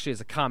actually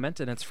is a comment,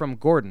 and it's from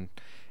Gordon.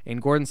 And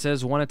Gordon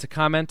says, wanted to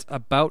comment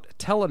about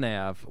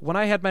Telenav. When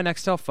I had my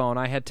Nextel phone,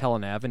 I had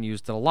Telenav and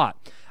used it a lot.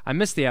 I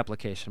missed the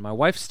application. My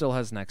wife still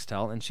has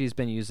Nextel, and she's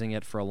been using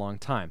it for a long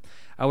time.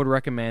 I would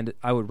recommend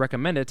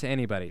it to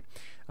anybody.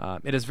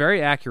 It is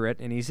very accurate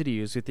and easy to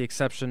use, with the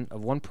exception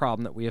of one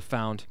problem that we have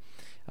found.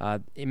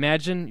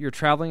 Imagine you're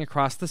traveling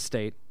across the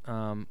state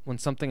when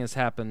something has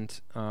happened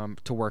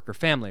to work or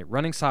family.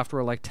 Running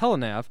software like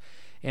Telenav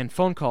and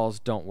phone calls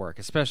don't work,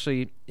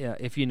 especially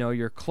if you know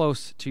you're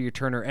close to your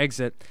turn or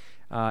exit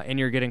and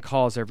you're getting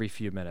calls every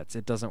few minutes.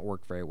 It doesn't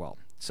work very well.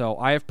 So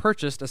I have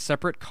purchased a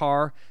separate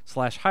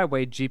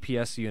car/highway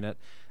GPS unit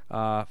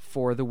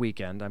for the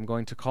weekend. I'm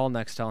going to call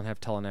Nextel and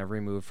have Telenav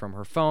removed from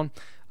her phone.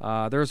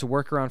 There's a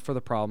workaround for the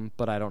problem,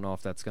 but I don't know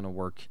if that's going to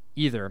work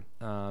either.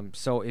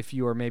 So if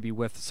you are maybe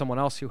with someone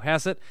else who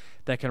has it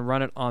that can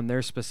run it on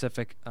their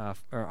specific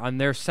or on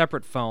their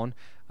separate phone,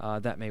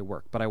 that may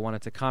work. But I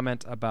wanted to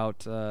comment about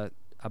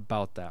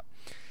that.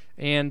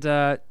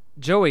 And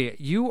Joey,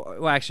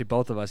 actually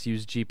both of us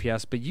use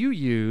GPS, but you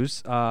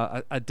use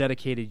a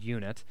dedicated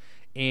unit,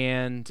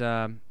 and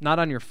not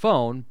on your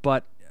phone,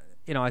 but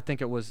I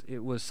think it was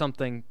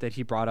something that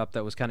he brought up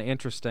that was kind of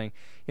interesting.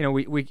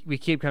 We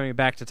keep coming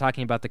back to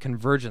talking about the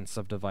convergence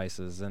of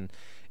devices,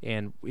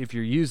 and if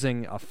you're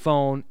using a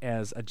phone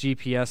as a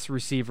GPS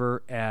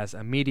receiver, as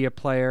a media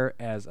player,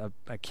 as a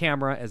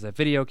camera, as a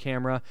video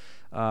camera,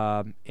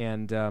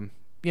 and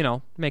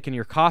making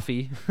your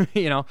coffee,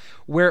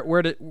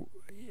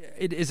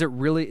 is it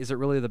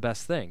really the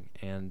best thing?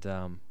 And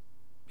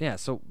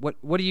so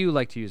what do you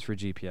like to use for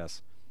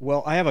GPS?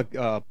 Well, I have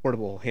a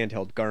portable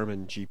handheld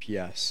Garmin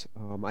GPS.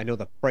 I know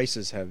the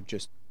prices have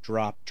just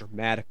dropped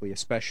dramatically,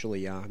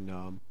 especially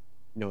on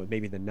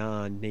maybe the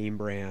non-name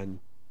brand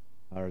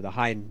or the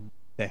high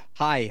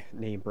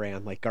name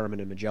brand like Garmin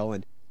and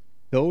Magellan.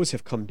 Those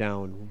have come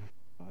down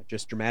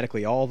just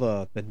dramatically. All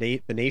the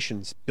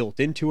nation's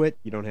built into it.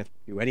 You don't have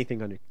to do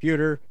anything on your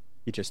computer.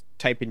 You just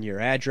type in your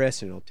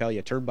address and it'll tell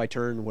you turn by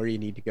turn where you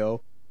need to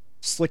go.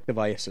 Slick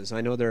devices.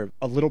 I know they're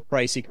a little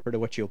pricey compared to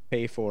what you'll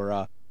pay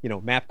for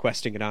map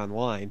questing it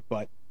online,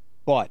 but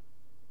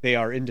they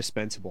are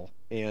indispensable.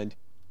 And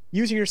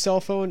using your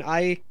cell phone,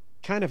 I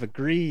kind of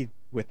agree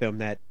with them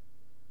that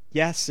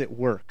yes, it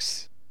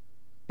works,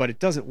 but it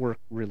doesn't work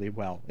really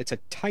well. It's a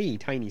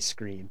tiny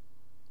screen.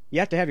 You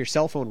have to have your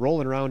cell phone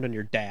rolling around on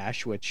your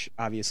dash, which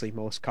obviously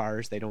most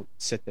cars, they don't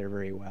sit there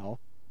very well.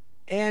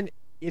 And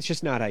it's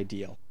just not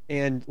ideal.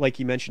 And like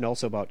you mentioned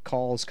also about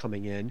calls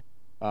coming in,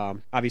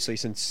 obviously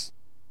since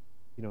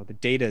the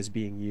data is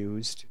being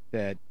used,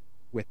 that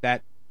with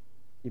that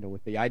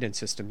with the ident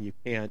system, you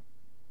can't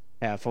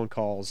have phone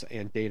calls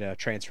and data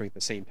transferring at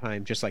the same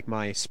time. Just like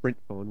my Sprint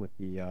phone with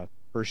the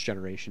first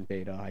generation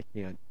data, I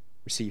can't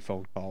receive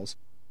phone calls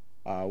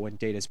when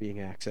data is being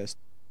accessed.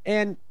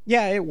 And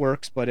yeah, it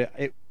works, but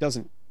it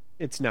doesn't.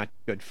 It's not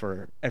good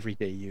for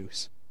everyday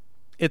use.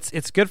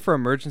 It's good for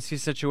emergency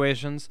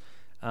situations,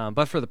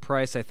 but for the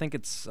price, I think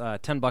it's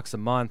 $10 a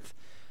month.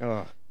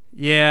 Oh.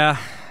 Yeah,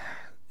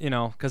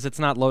 because it's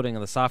not loading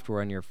the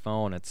software on your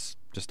phone; it's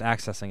just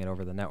accessing it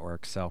over the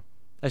network. So.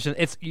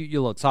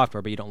 You load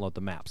software, but you don't load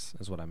the maps,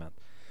 is what I meant.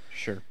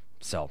 Sure.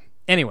 So,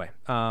 anyway,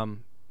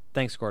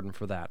 thanks, Gordon,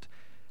 for that.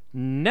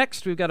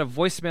 Next, we've got a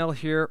voicemail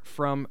here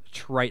from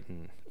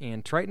Triton.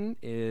 And Triton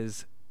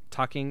is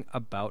talking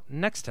about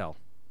Nextel.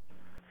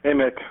 Hey,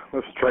 Mick.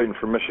 This is Triton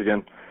from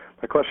Michigan.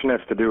 My question has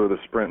to do with the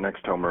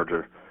Sprint-Nextel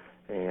merger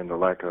and the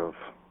lack of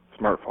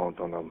smartphones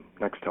on the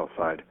Nextel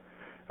side.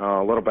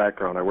 A little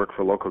background. I work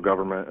for local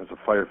government as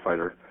a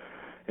firefighter.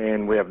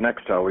 And we have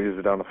Nextel. We use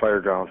it on the fire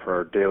ground for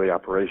our daily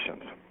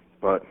operations.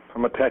 But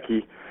I'm a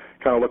techie,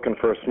 kind of looking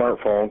for a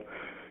smartphone,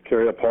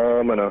 carry a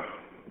Palm and a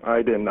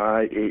ident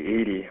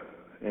i880,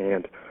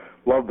 and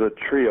love the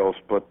Trios,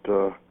 but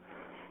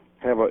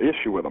have an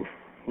issue with them.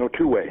 No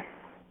two-way.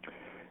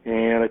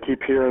 And I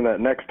keep hearing that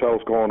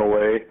Nextel's going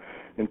away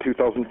in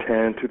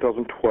 2010,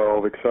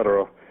 2012,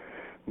 etc.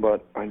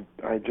 But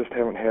I just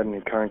haven't had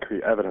any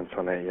concrete evidence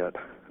on that yet.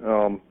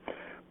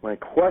 My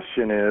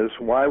question is,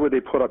 why would they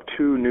put up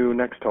 2 new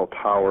Nextel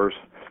towers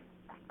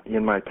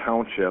in my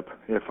township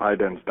if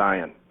ident's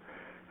dying?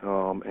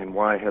 And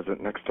why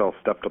hasn't Nextel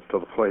stepped up to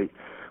the plate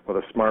with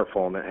a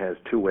smartphone that has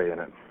two-way in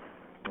it?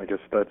 I guess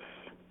that's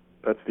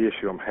the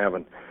issue I'm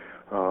having.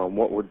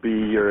 What would be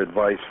your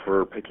advice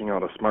for picking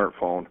out a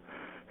smartphone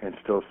and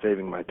still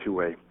saving my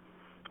two-way?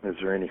 Is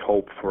there any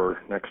hope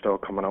for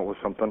Nextel coming out with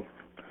something?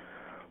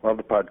 Love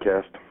the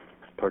podcast.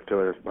 Talk to you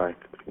later. Bye.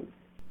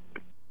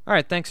 All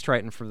right, thanks,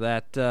 Triton, for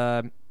that.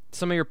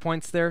 Some of your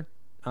points there.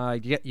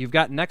 You've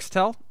got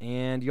Nextel,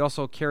 and you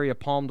also carry a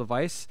Palm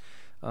device.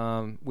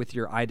 with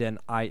your iDen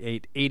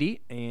i880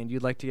 and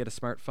you'd like to get a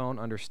smartphone,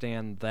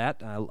 understand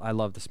that. I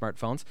love the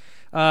smartphones.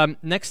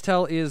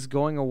 Nextel is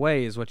going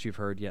away is what you've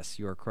heard. Yes,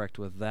 you are correct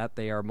with that.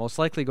 They are most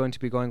likely going to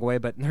be going away,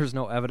 but there's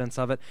no evidence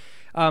of it.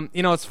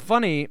 It's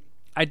funny.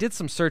 I did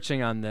some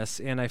searching on this,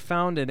 and I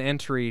found an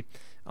entry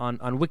on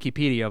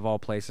Wikipedia, of all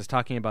places,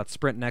 talking about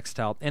Sprint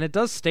Nextel. And it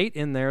does state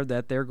in there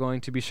that they're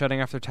going to be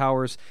shutting off their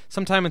towers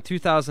sometime in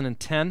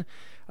 2010.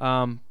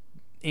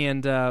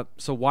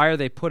 So why are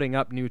they putting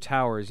up new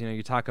towers?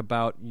 You talk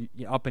about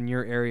up in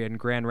your area in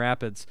Grand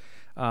Rapids,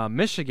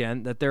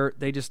 Michigan, that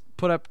they just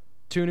put up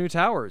 2 new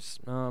towers.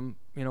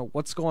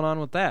 What's going on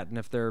with that? And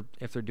if they're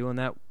doing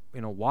that,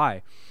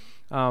 why?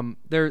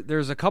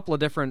 There's a couple of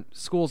different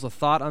schools of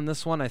thought on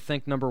this one. I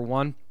think number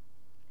one,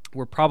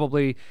 we're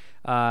probably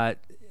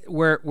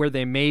where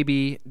they may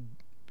be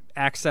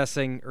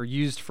accessing or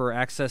used for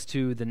access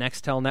to the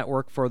Nextel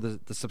network for the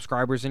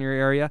subscribers in your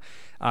area.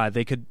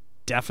 They could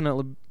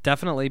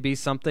definitely be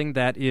something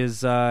that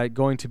is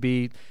going to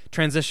be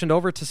transitioned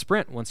over to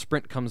Sprint when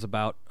Sprint comes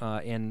about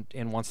and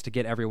wants to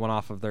get everyone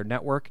off of their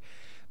network.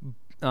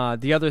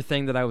 The other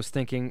thing that I was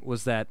thinking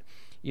was that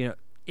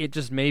it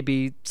just may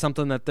be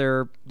something that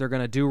they're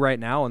going to do right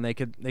now, and they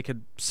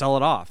could sell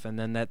it off, and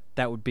then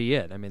that would be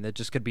it. I mean, that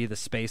just could be the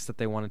space that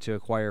they wanted to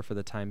acquire for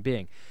the time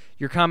being.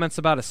 Your comments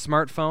about a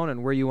smartphone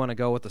and where you want to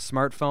go with the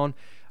smartphone,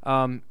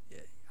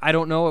 I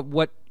don't know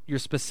what you're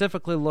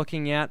specifically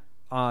looking at.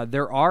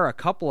 There are a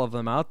couple of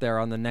them out there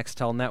on the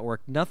Nextel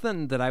network.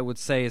 Nothing that I would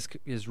say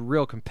is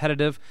real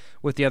competitive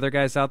with the other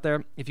guys out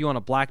there. If you want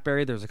a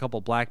BlackBerry, there's a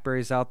couple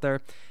BlackBerries out there.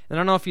 And I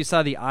don't know if you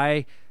saw the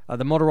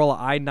Motorola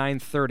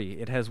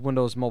i930. It has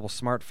Windows Mobile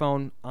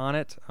Smartphone on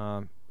it.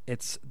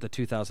 It's the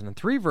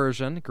 2003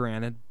 version,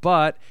 granted,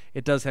 but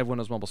it does have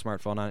Windows Mobile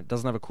Smartphone on it. It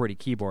doesn't have a QWERTY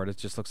keyboard. It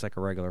just looks like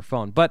a regular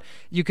phone. But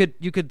you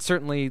could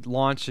certainly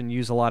launch and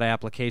use a lot of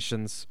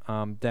applications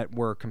that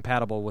were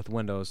compatible with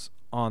Windows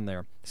on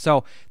there.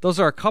 So those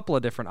are a couple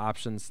of different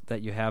options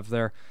that you have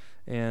there.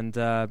 And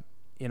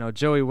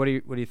Joey, what do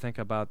you think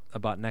about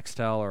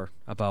Nextel or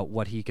about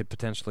what he could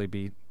potentially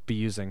be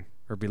using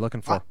or be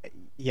looking for?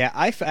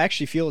 I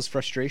actually feel his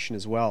frustration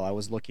as well. I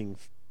was looking,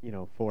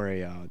 for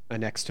a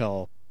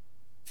Nextel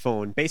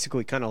phone,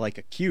 basically kind of like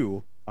a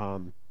Q,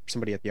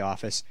 somebody at the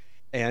office,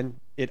 and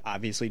it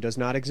obviously does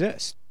not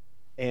exist.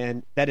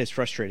 And that is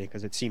frustrating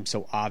because it seems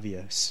so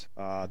obvious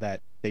that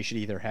they should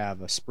either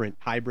have a Sprint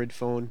hybrid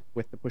phone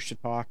with the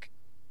push-to-talk,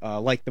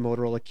 like the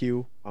Motorola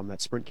Q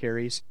that Sprint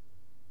carries,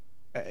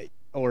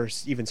 or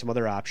even some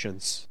other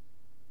options,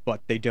 but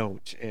they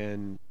don't.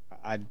 And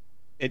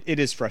it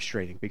is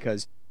frustrating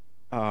because,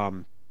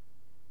 and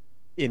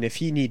if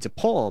he needs a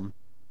Palm,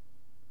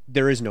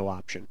 there is no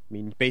option. I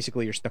mean,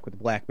 basically you're stuck with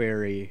the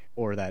BlackBerry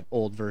or that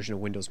old version of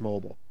Windows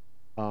Mobile.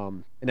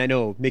 And I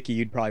know, Mickey,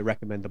 you'd probably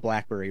recommend the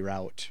BlackBerry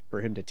route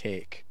for him to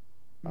take.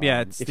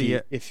 Yeah, it's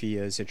if he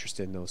is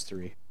interested in those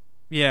 3.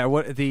 Yeah,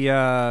 what the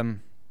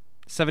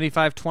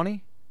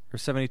 7520 or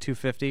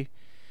 7250?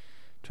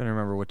 Trying to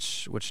remember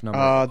which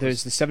number.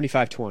 There's the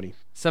 7520.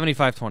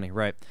 7520,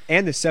 right?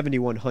 And the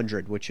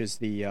 7100, which is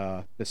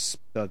the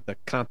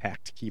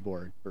compact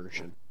keyboard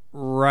version.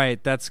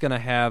 Right, that's going to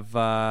have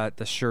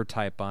the Sure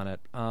type on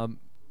it.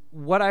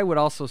 What I would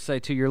also say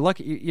too, you're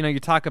lucky. You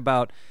talk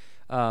about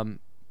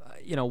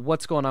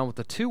what's going on with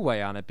the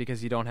 2-way on it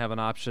because you don't have an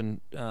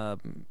option.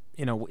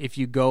 If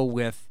you go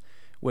with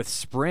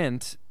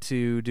Sprint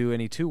to do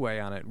any 2-way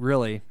on it,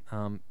 really,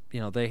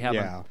 they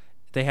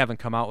haven't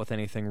come out with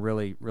anything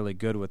really really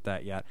good with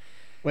that yet.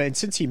 Well, and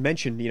since he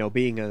mentioned,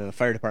 being in a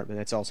fire department,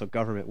 that's also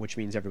government, which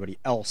means everybody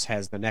else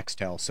has the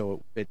Nextel,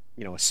 so a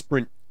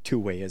Sprint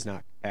 2-way is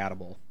not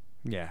compatible.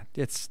 Yeah,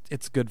 it's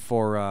good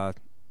for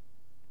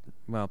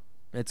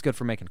it's good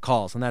for making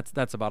calls, and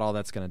that's about all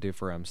that's going to do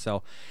for him.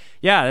 So,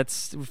 yeah,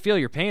 feel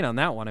your pain on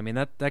that one. I mean,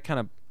 that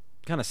kind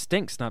of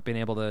stinks not being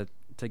able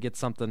to get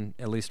something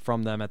at least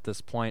from them at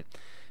this point.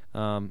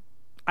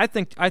 I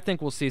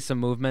think we'll see some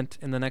movement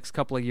in the next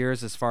couple of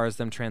years as far as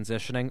them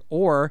transitioning,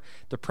 or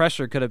the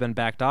pressure could have been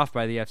backed off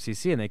by the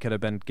FCC and they could have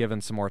been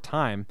given some more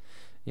time.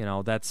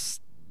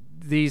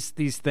 These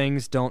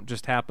things don't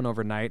just happen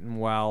overnight, and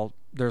while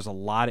there's a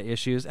lot of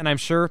issues, and I'm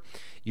sure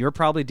you're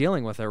probably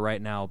dealing with it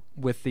right now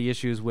with the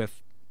issues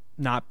with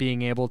not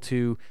being able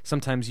to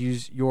sometimes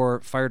use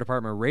your fire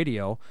department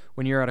radio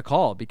when you're at a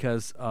call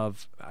because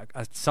of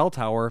a cell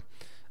tower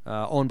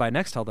owned by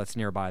Nextel that's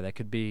nearby that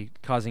could be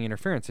causing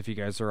interference if you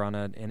guys are on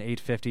an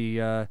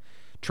 850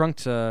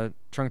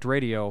 trunked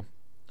radio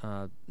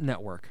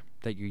network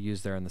that you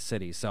use there in the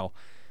city. So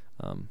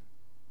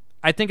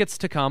I think it's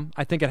to come.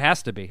 I think it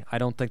has to be. I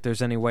don't think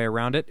there's any way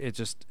around it. It's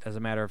just as a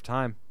matter of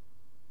time.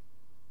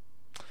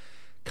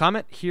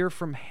 Comment here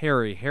from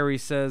Harry. Harry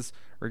says,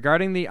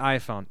 regarding the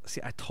iPhone. See,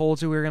 I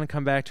told you we were going to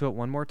come back to it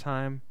one more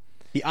time.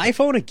 The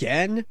iPhone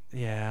again?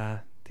 Yeah,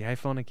 the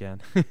iPhone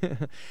again.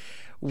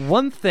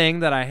 One thing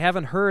that I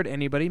haven't heard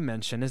anybody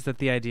mention is that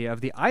the idea of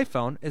the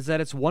iPhone is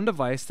that it's one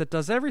device that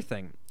does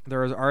everything.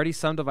 There are already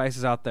some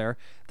devices out there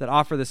that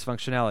offer this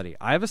functionality.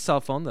 I have a cell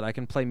phone that I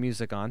can play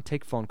music on,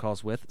 take phone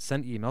calls with,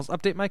 send emails,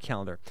 update my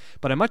calendar.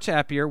 But I'm much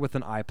happier with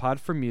an iPod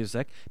for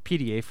music,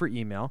 PDA for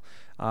email,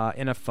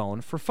 and a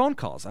phone for phone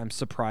calls. I'm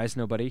surprised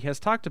nobody has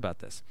talked about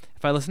this.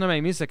 If I listen to my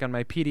music on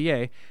my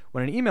PDA,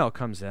 when an email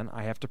comes in,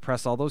 I have to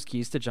press all those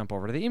keys to jump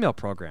over to the email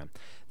program.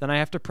 Then I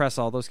have to press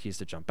all those keys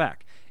to jump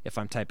back. If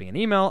I'm typing an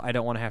email, I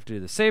don't want to have to do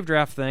the save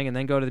draft thing and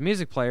then go to the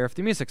music player if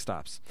the music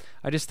stops.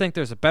 I just think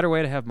there's a better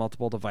way to have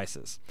multiple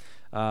devices.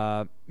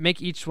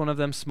 Make each one of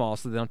them small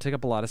so they don't take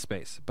up a lot of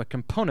space. But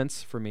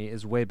components, for me,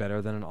 is way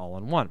better than an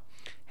all-in-one.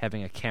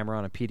 Having a camera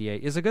on a PDA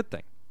is a good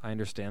thing. I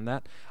understand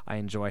that. I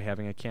enjoy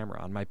having a camera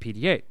on my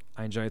PDA.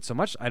 I enjoy it so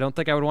much, I don't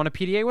think I would want a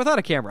PDA without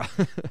a camera.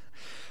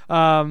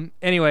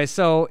 Anyway,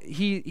 so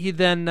he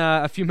then,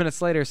 a few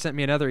minutes later, sent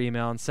me another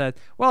email and said,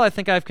 well, I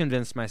think I've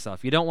convinced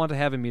myself. You don't want to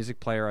have a music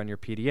player on your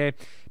PDA,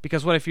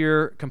 because what if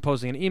you're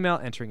composing an email,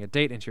 entering a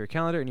date into your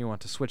calendar, and you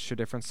want to switch to a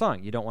different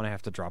song? You don't want to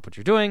have to drop what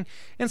you're doing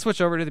and switch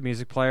over to the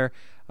music player.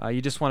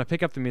 You just want to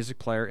pick up the music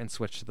player and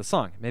switch to the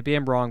song. Maybe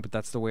I'm wrong, but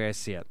that's the way I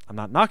see it. I'm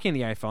not knocking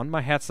the iPhone.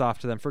 My hat's off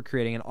to them for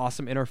creating an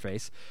awesome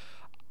interface.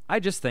 I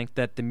just think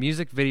that the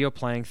music video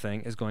playing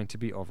thing is going to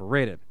be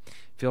overrated.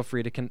 Feel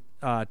free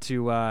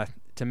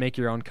to make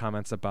your own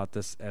comments about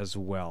this as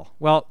well.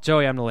 Well,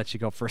 Joey, I'm going to let you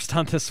go first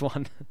on this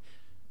one.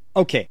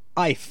 Okay,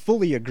 I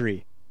fully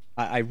agree.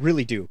 I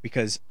really do,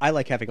 because I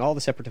like having all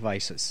the separate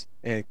devices,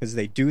 because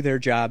they do their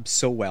job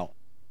so well.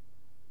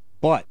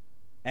 But,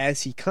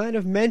 as he kind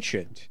of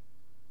mentioned,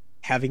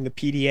 having the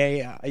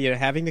PDA,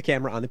 having the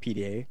camera on the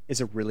PDA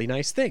is a really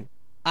nice thing.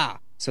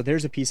 So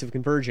there's a piece of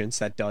convergence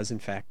that does in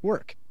fact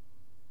work.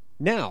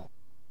 Now,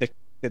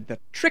 the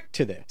trick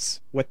to this,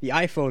 what the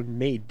iPhone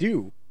may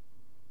do,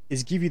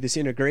 is give you this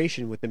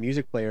integration with the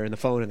music player and the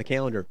phone and the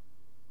calendar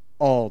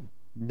all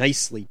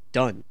nicely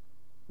done,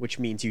 which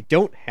means you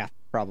don't have to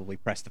probably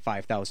press the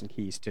 5,000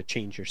 keys to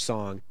change your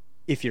song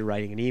if you're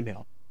writing an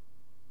email.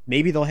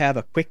 Maybe they'll have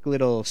a quick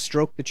little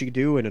stroke that you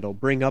do, and it'll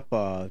bring up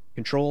a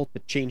control to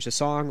change the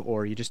song,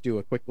 or you just do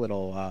a quick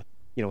little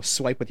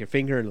swipe with your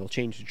finger and it'll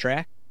change the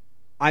track.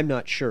 I'm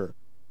not sure,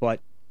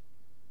 but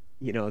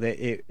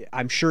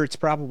I'm sure it's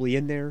probably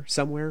in there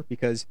somewhere,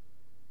 because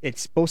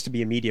it's supposed to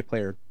be a media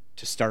player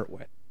to start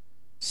with.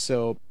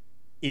 So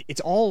it's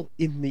all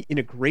in the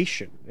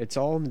integration. It's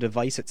all in the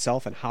device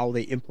itself and how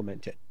they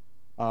implement it.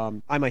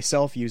 I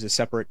myself use a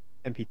separate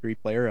MP3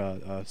 player,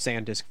 a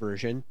SanDisk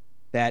version,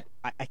 that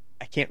I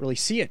can't really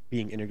see it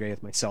being integrated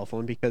with my cell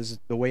phone because of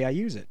the way I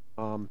use it.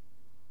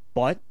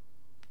 But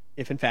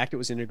if in fact it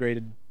was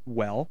integrated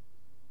well,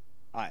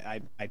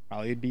 I'd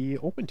probably be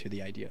open to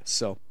the idea.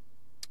 So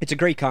it's a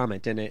great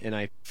comment, and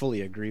I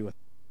fully agree with it.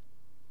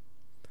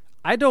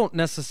 I don't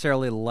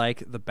necessarily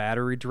like the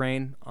battery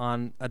drain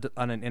on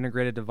an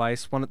integrated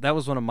device. That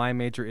was one of my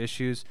major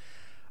issues.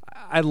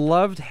 I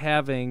loved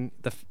having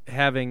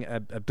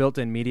a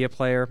built-in media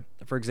player,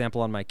 for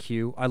example, on my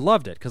Q. I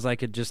loved it because I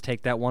could just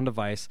take that one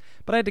device,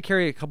 but I had to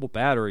carry a couple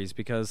batteries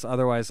because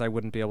otherwise I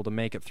wouldn't be able to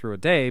make it through a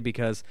day,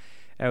 because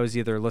I was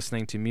either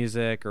listening to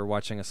music or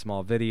watching a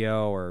small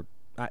video, or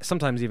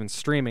sometimes even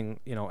streaming,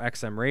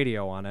 XM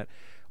radio on it,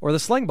 or the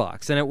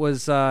Slingbox, and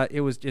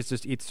it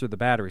just eats through the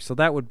battery. So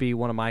that would be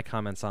one of my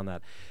comments on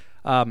that.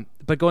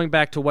 But going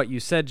back to what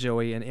you said,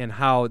 Joey, and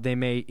how they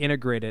may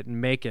integrate it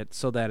and make it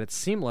so that it's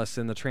seamless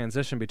in the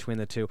transition between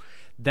the two,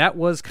 that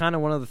was kind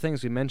of one of the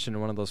things we mentioned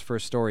in one of those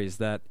first stories,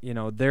 that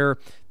they're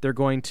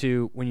going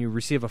to, when you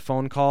receive a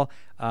phone call,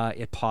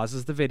 it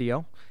pauses the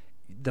video,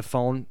 the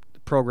phone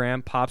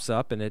program pops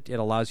up, and it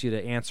allows you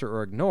to answer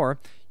or ignore.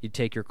 You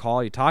take your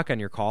call, you talk on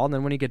your call, and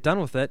then when you get done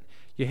with it,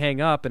 you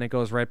hang up, and it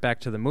goes right back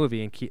to the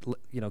movie and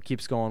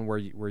keeps going where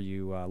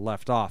you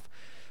left off.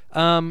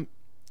 Other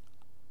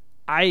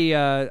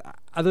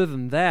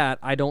than that,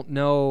 I don't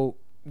know.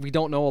 We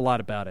don't know a lot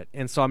about it,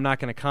 and so I'm not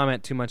going to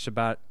comment too much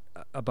about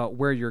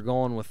where you're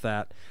going with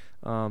that.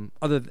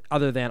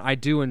 Other than I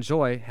do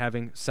enjoy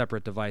having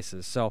separate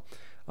devices. So,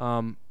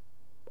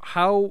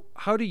 how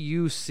do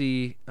you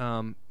see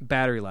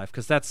battery life?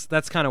 Because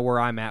that's kind of where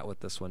I'm at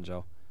with this one,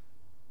 Joe.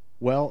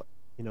 Well,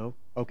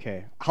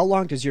 okay. How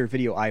long does your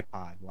video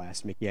iPod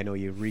last, Mickey? I know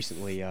you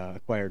recently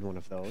acquired one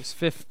of those.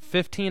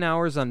 15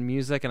 hours on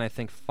music, and I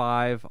think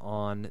 5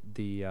 on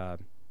the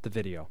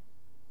video.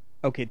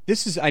 Okay,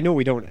 I know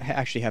we don't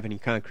actually have any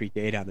concrete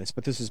data on this,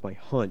 but this is my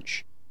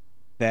hunch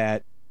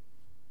that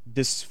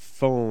this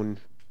phone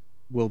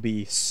will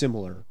be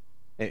similar.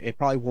 It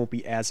probably won't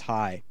be as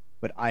high,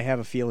 but I have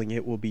a feeling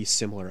it will be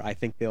similar. I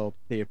think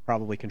they're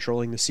probably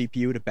controlling the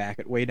CPU to back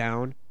it way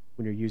down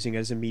when you're using it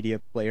as a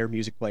media player,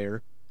 music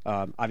player.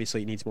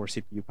 Obviously, it needs more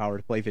CPU power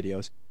to play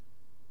videos,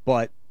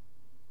 but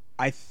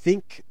I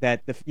think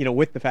that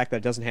with the fact that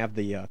it doesn't have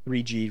the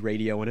 3G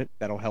radio in it,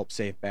 that'll help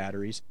save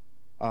batteries.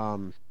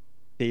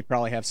 They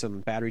probably have some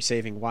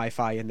battery-saving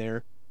Wi-Fi in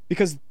there,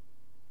 because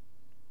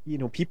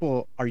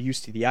people are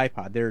used to the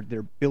iPod.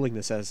 They're billing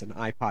this as an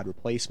iPod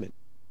replacement,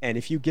 and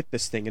if you get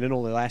this thing and it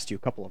only lasts you a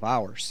couple of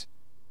hours,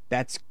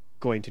 that's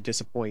going to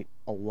disappoint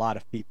a lot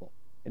of people.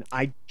 And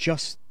I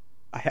just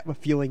I have a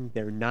feeling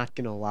they're not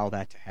going to allow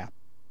that to happen.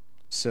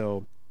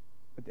 So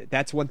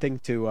that's one thing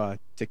to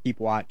keep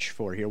watch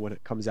for here when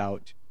it comes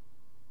out.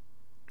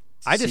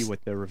 See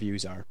what the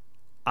reviews are.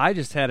 I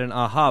just had an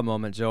aha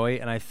moment, Joey,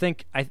 and I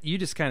think you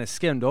just kind of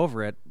skimmed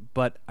over it,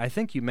 but I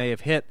think you may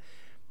have hit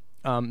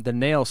the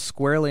nail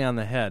squarely on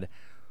the head.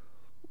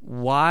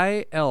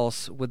 Why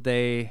else would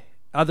they,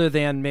 other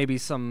than maybe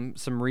some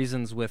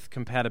reasons with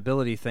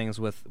compatibility things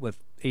with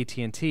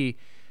AT&T,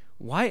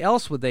 why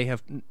else would they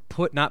have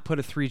not put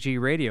a 3G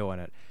radio in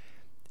it?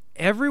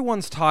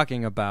 Everyone's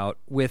talking about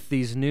with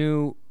these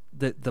new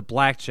the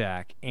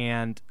Blackjack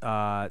and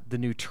the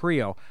new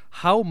Trio,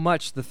 how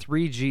much the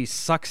 3G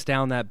sucks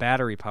down that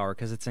battery power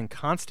because it's in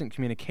constant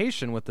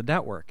communication with the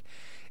network,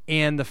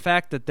 and the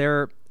fact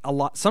that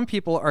some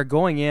people are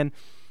going in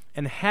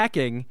and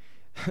hacking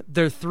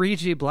their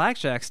 3G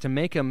Blackjacks to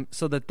make them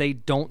so that they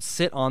don't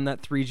sit on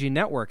that 3G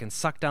network and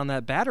suck down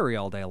that battery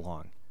all day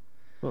long.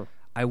 Huh.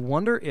 I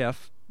wonder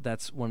if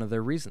that's one of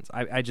their reasons.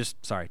 I just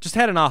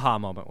had an aha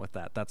moment with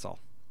that. That's all.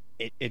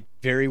 It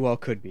very well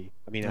could be.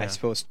 I mean, I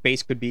suppose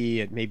space could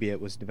be, and maybe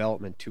it was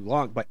development too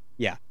long. But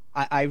yeah,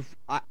 I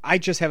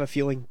just have a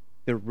feeling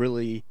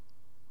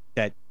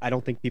that I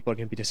don't think people are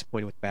going to be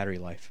disappointed with battery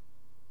life.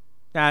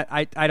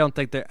 I don't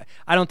think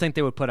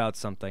they would put out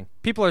something.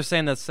 People are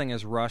saying this thing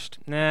is rushed.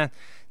 Nah,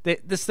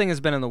 this thing has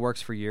been in the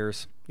works for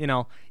years.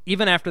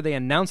 Even after they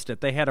announced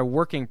it, they had a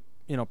working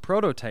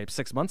prototype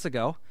 6 months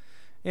ago.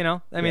 I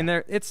mean,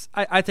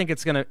 I think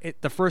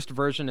the first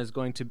version is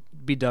going to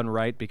be done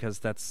right because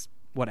that's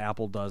what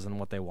Apple does and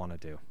what they want to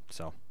do.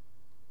 So,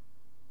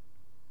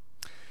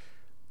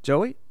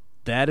 Joey,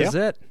 that is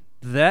it.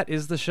 That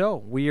is the show.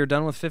 We are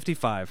done with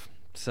 55.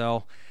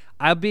 So,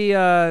 I'll be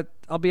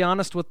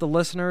honest with the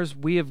listeners.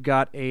 We have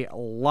got a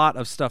lot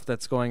of stuff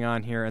that's going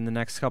on here in the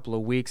next couple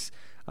of weeks.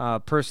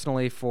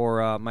 Personally,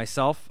 for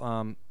myself,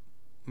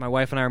 my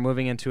wife and I are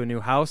moving into a new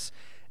house.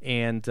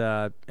 And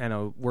I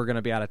know we're going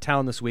to be out of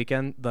town this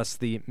weekend, thus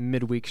the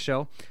midweek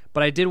show.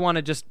 But I did want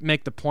to just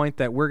make the point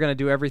that we're going to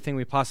do everything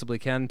we possibly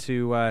can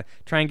to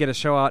try and get a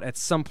show out at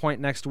some point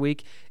next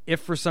week. If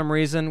for some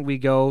reason we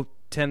go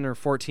 10 or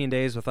 14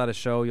 days without a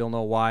show, you'll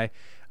know why.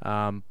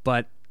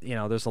 But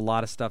there's a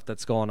lot of stuff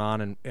that's going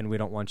on, and we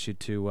don't want you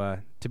to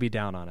be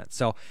down on it.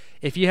 So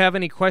if you have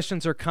any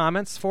questions or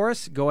comments for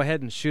us, go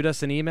ahead and shoot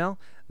us an email,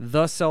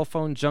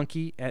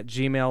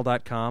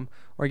 thecellphonejunkie@gmail.com,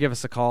 or give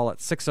us a call at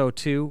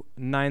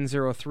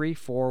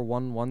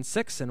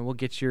 602-903-4116, and we'll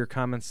get your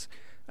comments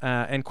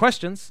and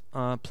questions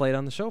played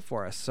on the show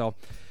for us. So,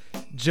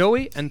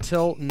 Joey,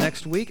 until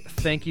next week,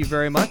 thank you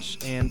very much,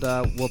 and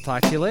we'll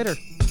talk to you later.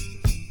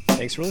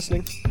 Thanks for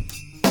listening.